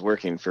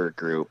for a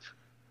group,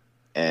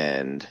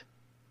 and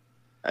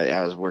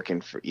I was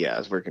working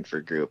for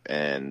a group,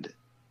 and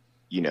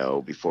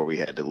before we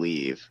had to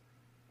leave,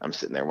 I'm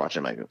sitting there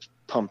watching my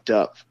Pumped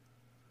Up,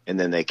 and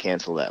then they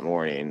canceled that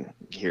morning.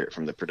 Hear it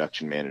from the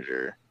production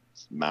manager's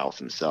mouth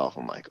himself.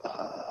 I'm like,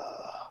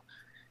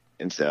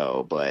 and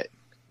so, but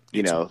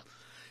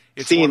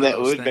seeing that, it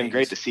would have been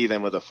great to see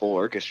them with a full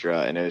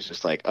orchestra, and it was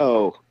just like,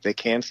 oh, they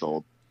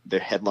canceled their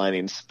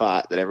headlining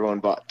spot that everyone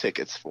bought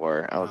tickets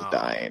for. I was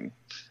dying.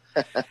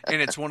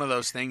 And it's one of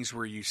those things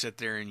where you sit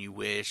there and you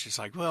wish, it's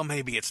like, well,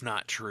 maybe it's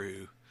not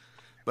true,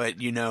 but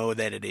you know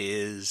that it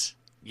is.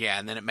 Yeah,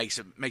 and then it makes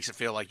it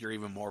feel like you're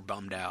even more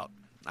bummed out.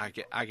 I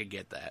could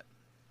get that.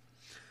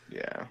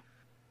 Yeah.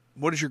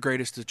 What is your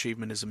greatest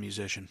achievement as a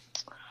musician?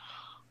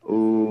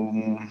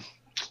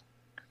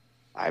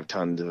 I have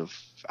tons of,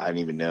 I don't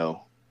even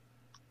know.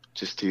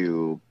 Just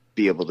to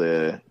be able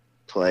to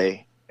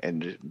play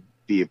and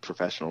be a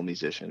professional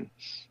musician.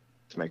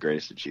 It's my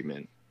greatest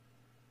achievement.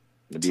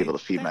 To be able to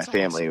feed my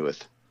family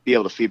with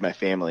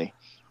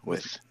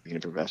being a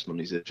professional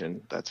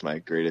musician. That's my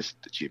greatest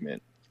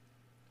achievement.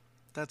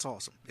 That's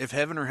awesome. If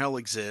heaven or hell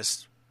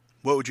exists,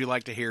 what would you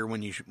like to hear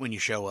when you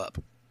show up?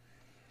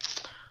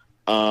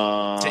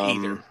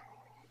 To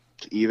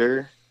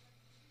either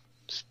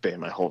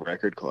span my whole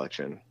record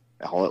collection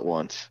all at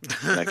once.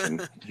 And I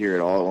can hear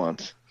it all at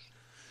once.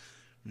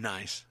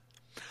 Nice.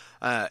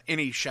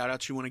 Any shout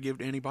outs you want to give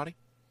to anybody?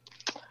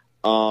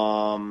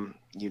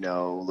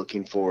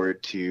 Looking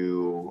forward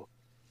to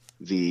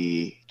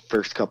the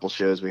first couple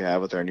shows we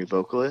have with our new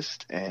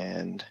vocalist,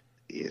 and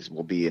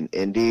we'll be in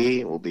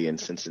Indy, we'll be in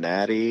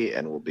Cincinnati,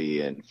 and we'll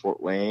be in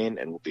Fort Wayne,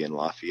 and we'll be in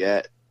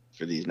Lafayette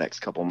for these next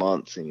couple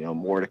months, and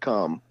more to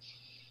come.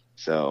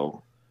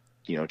 So,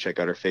 check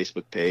out our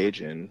Facebook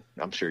page, and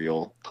I'm sure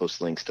you'll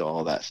post links to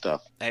all that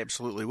stuff.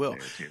 Absolutely will.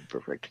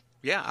 Perfect.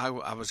 Yeah,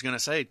 I was going to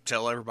say,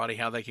 tell everybody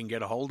how they can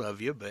get a hold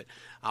of you, but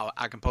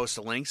I can post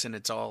the links, and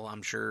it's all,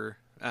 I'm sure,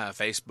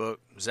 Facebook,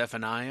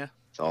 Zephaniah.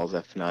 It's all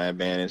Zephaniah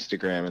Band,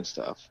 Instagram, and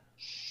stuff.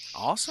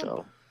 Awesome.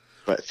 So,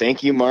 but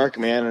thank you, Mark,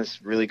 man. It's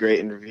a really great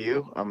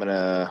interview. I'm going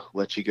to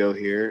let you go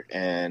here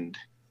and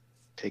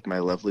take my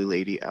lovely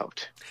lady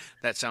out.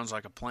 That sounds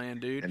like a plan,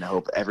 dude. And I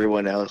hope I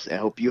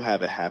hope you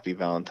have a happy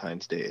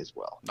Valentine's Day as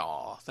well.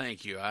 Aw,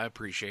 thank you. I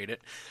appreciate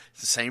it.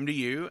 It's the same to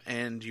you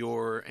and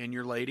your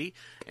lady.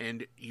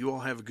 And you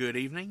all have a good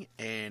evening.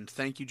 And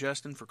thank you,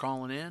 Justin, for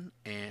calling in.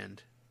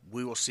 And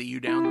we will see you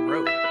down the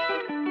road.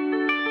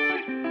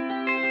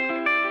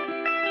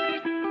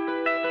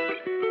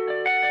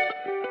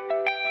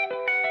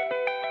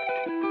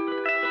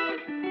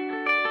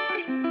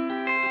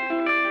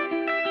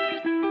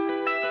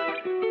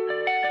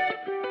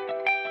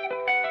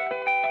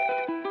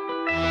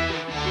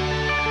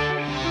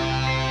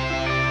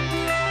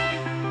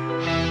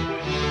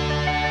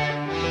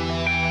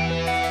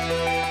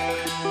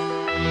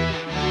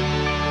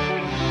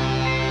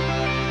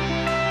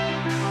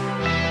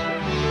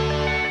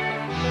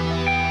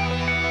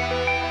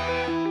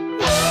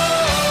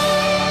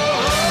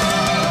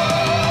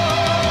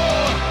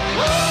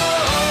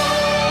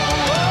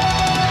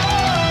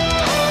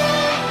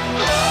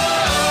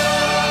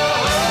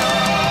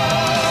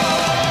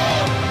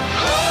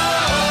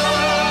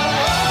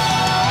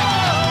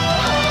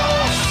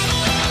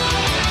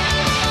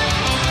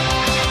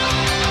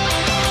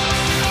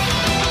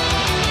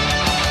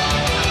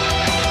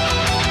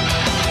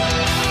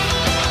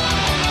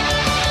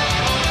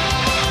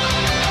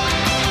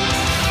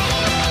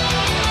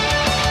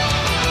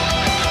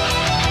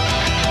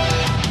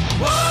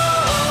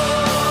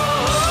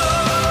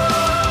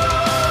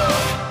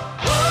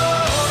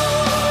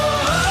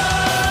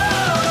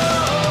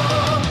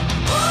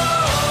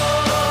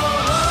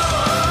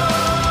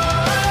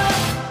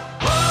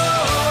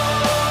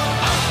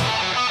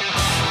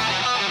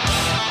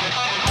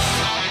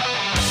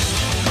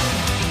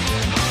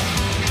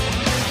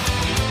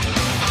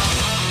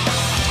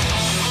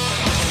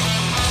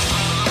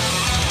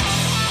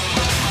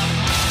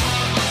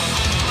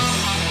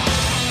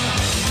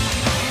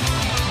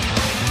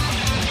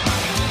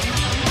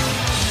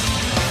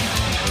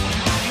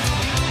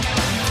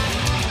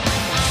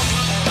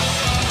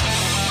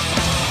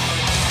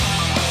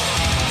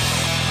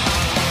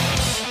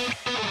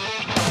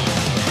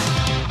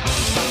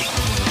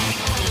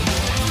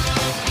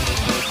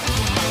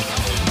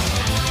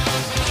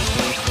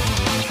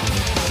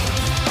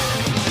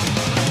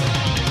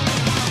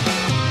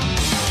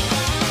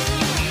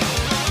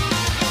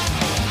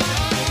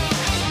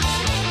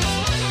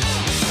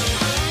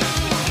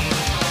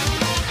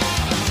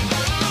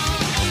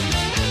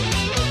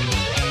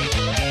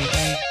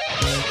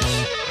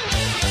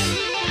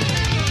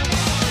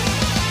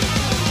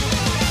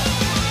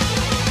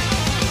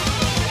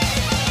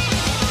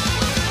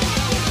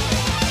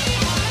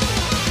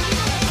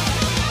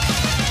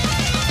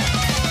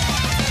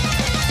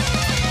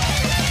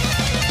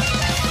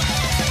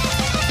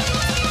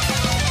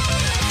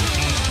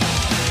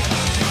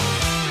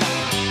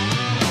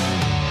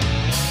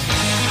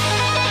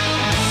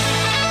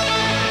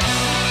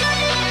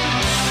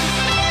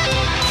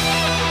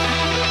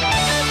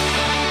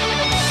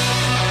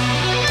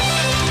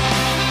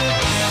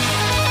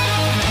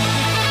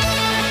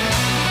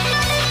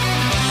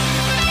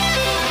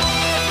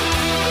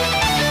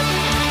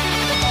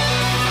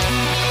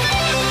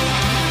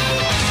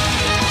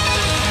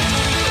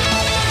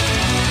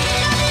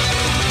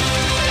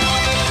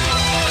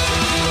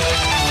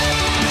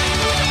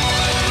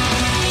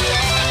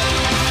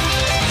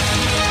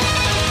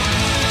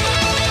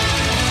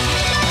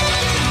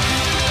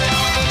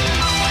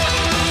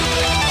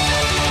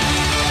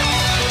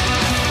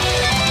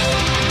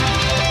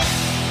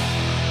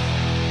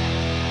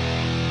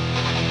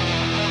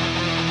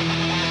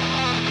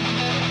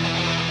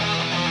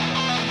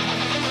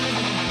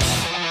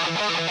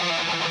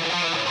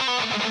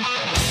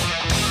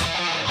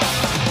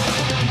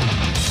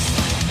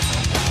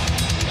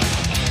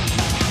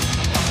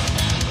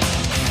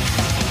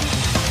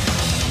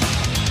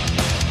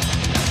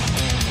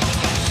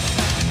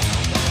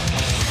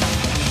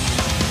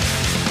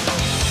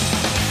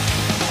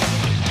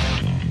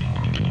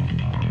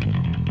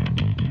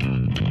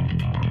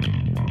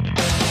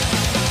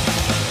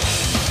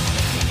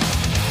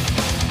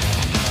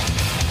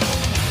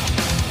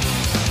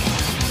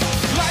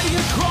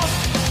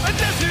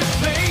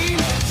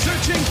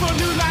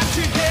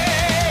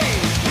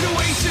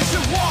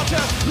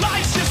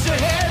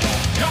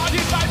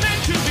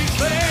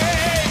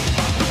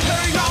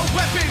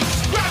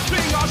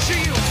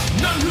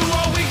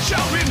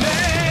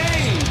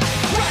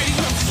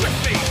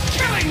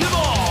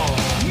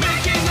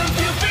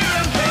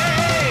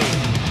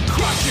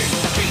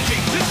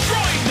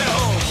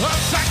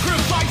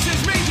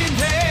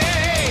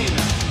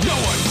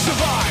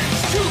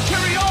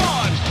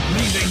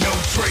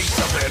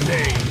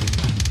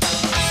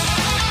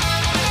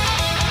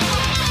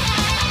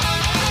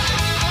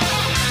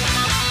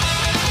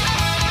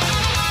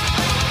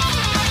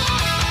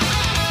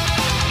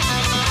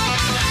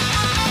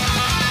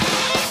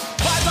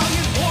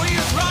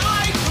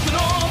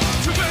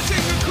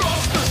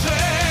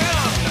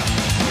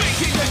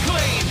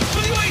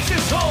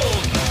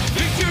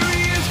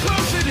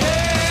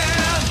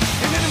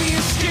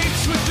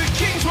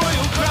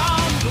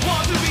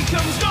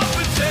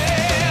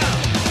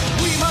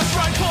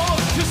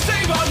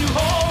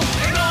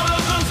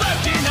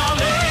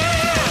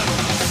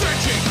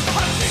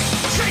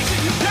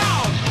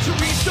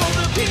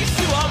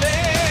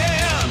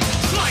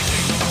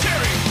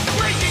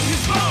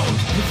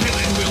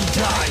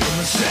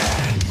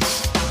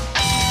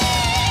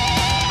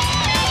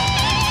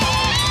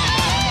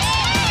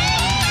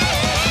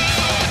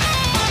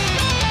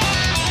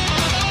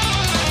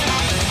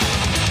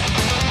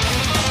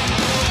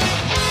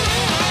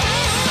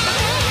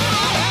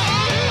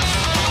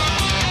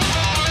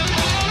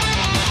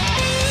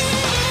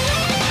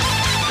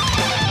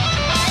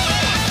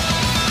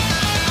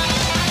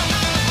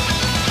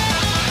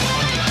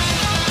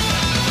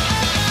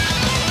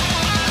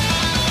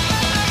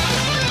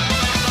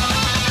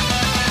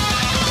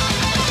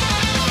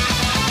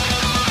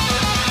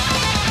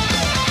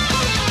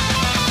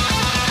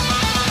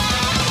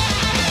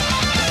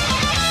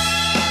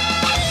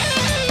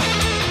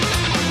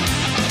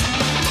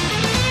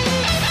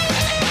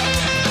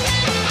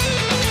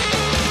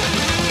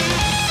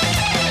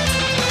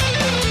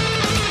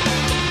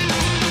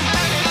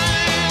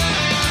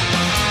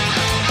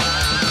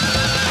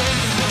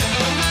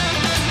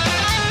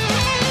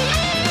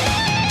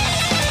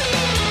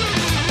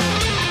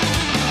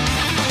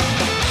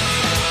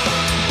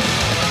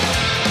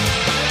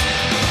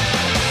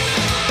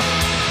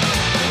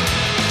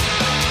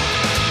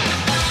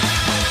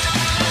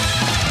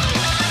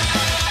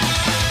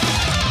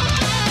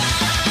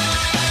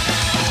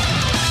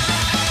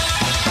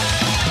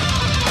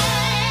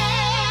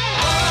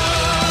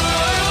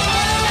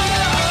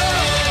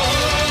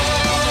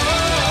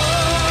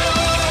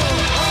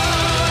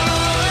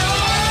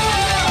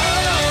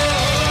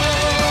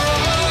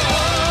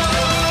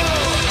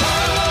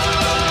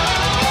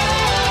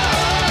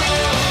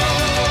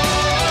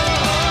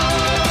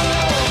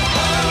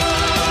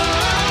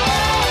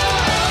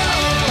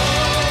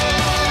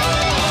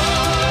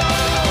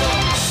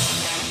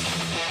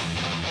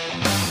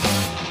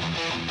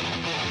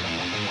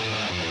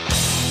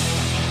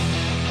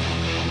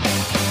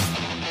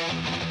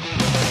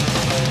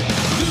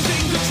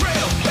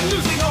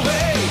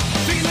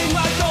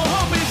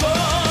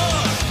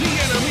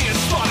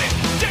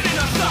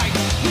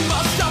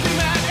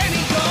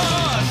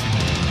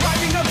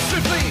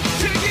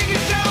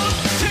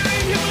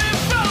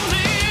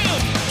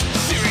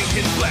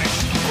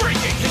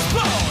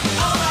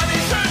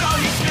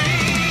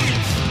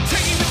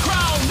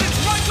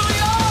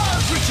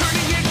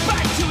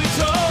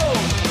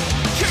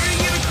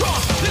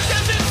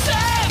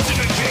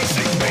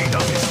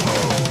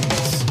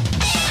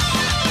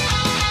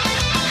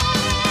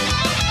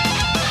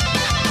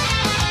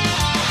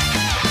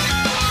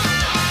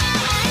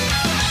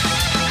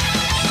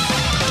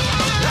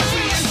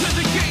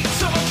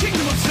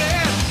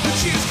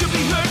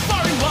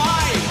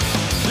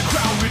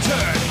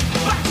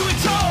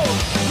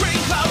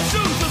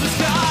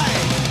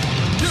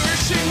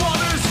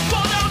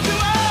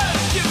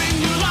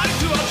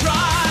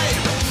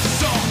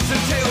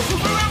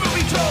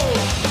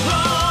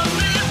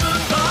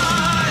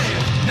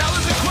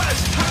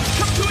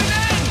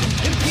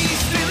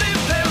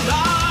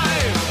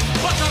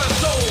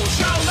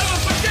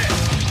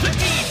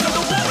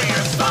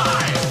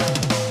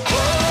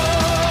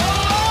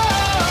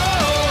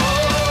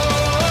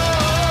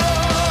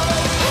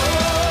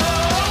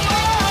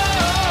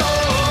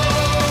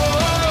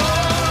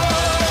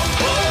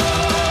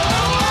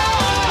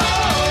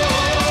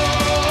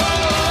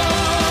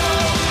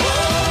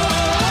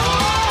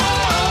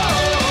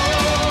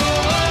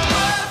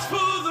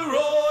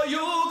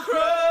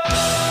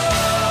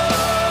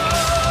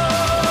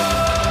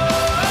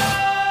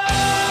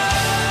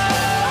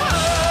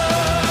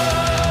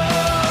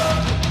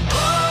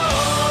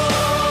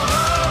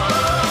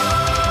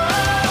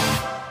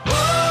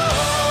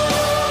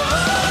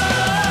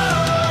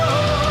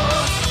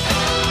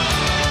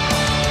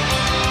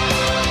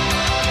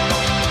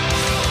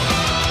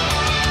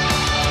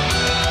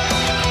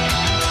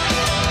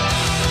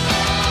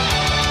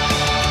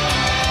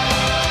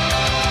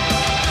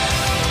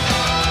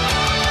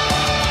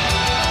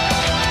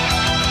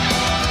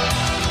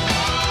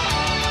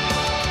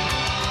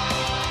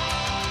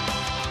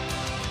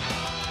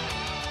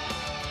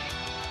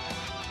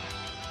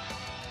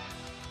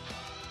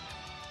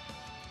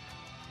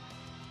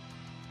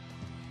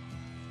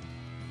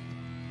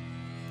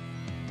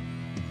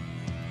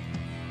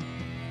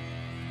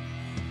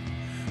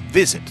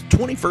 visit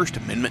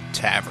 21st Amendment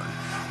Tavern,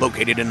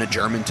 located in the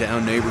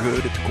Germantown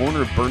neighborhood at the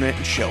corner of Burnett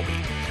and Shelby.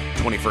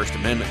 21st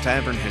Amendment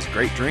Tavern has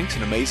great drinks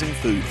and amazing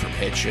food from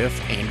head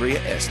chef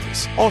Andrea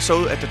Estes.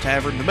 Also at the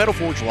tavern, the Metal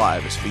Forge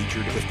Live is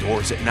featured with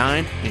doors at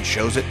 9 and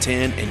shows at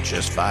 10 and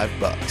just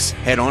 $5.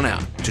 Head on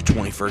out to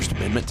 21st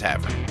Amendment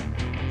Tavern.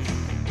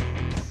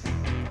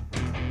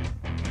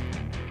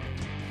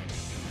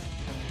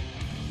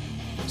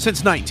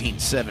 Since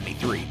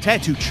 1973,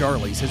 Tattoo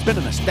Charlie's has been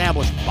an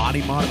established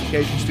body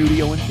modification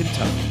studio in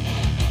Kentucky,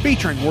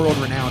 featuring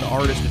world-renowned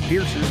artists and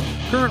piercers,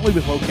 currently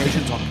with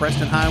locations on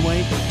Preston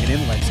Highway and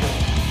in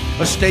Lexington,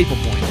 a staple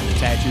point in the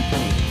tattoo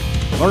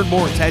community. Learn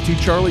more at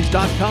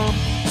TattooCharlies.com.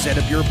 Set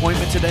up your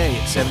appointment today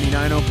at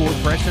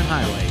 7904 Preston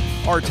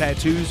Highway. Our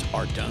tattoos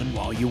are done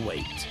while you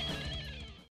wait.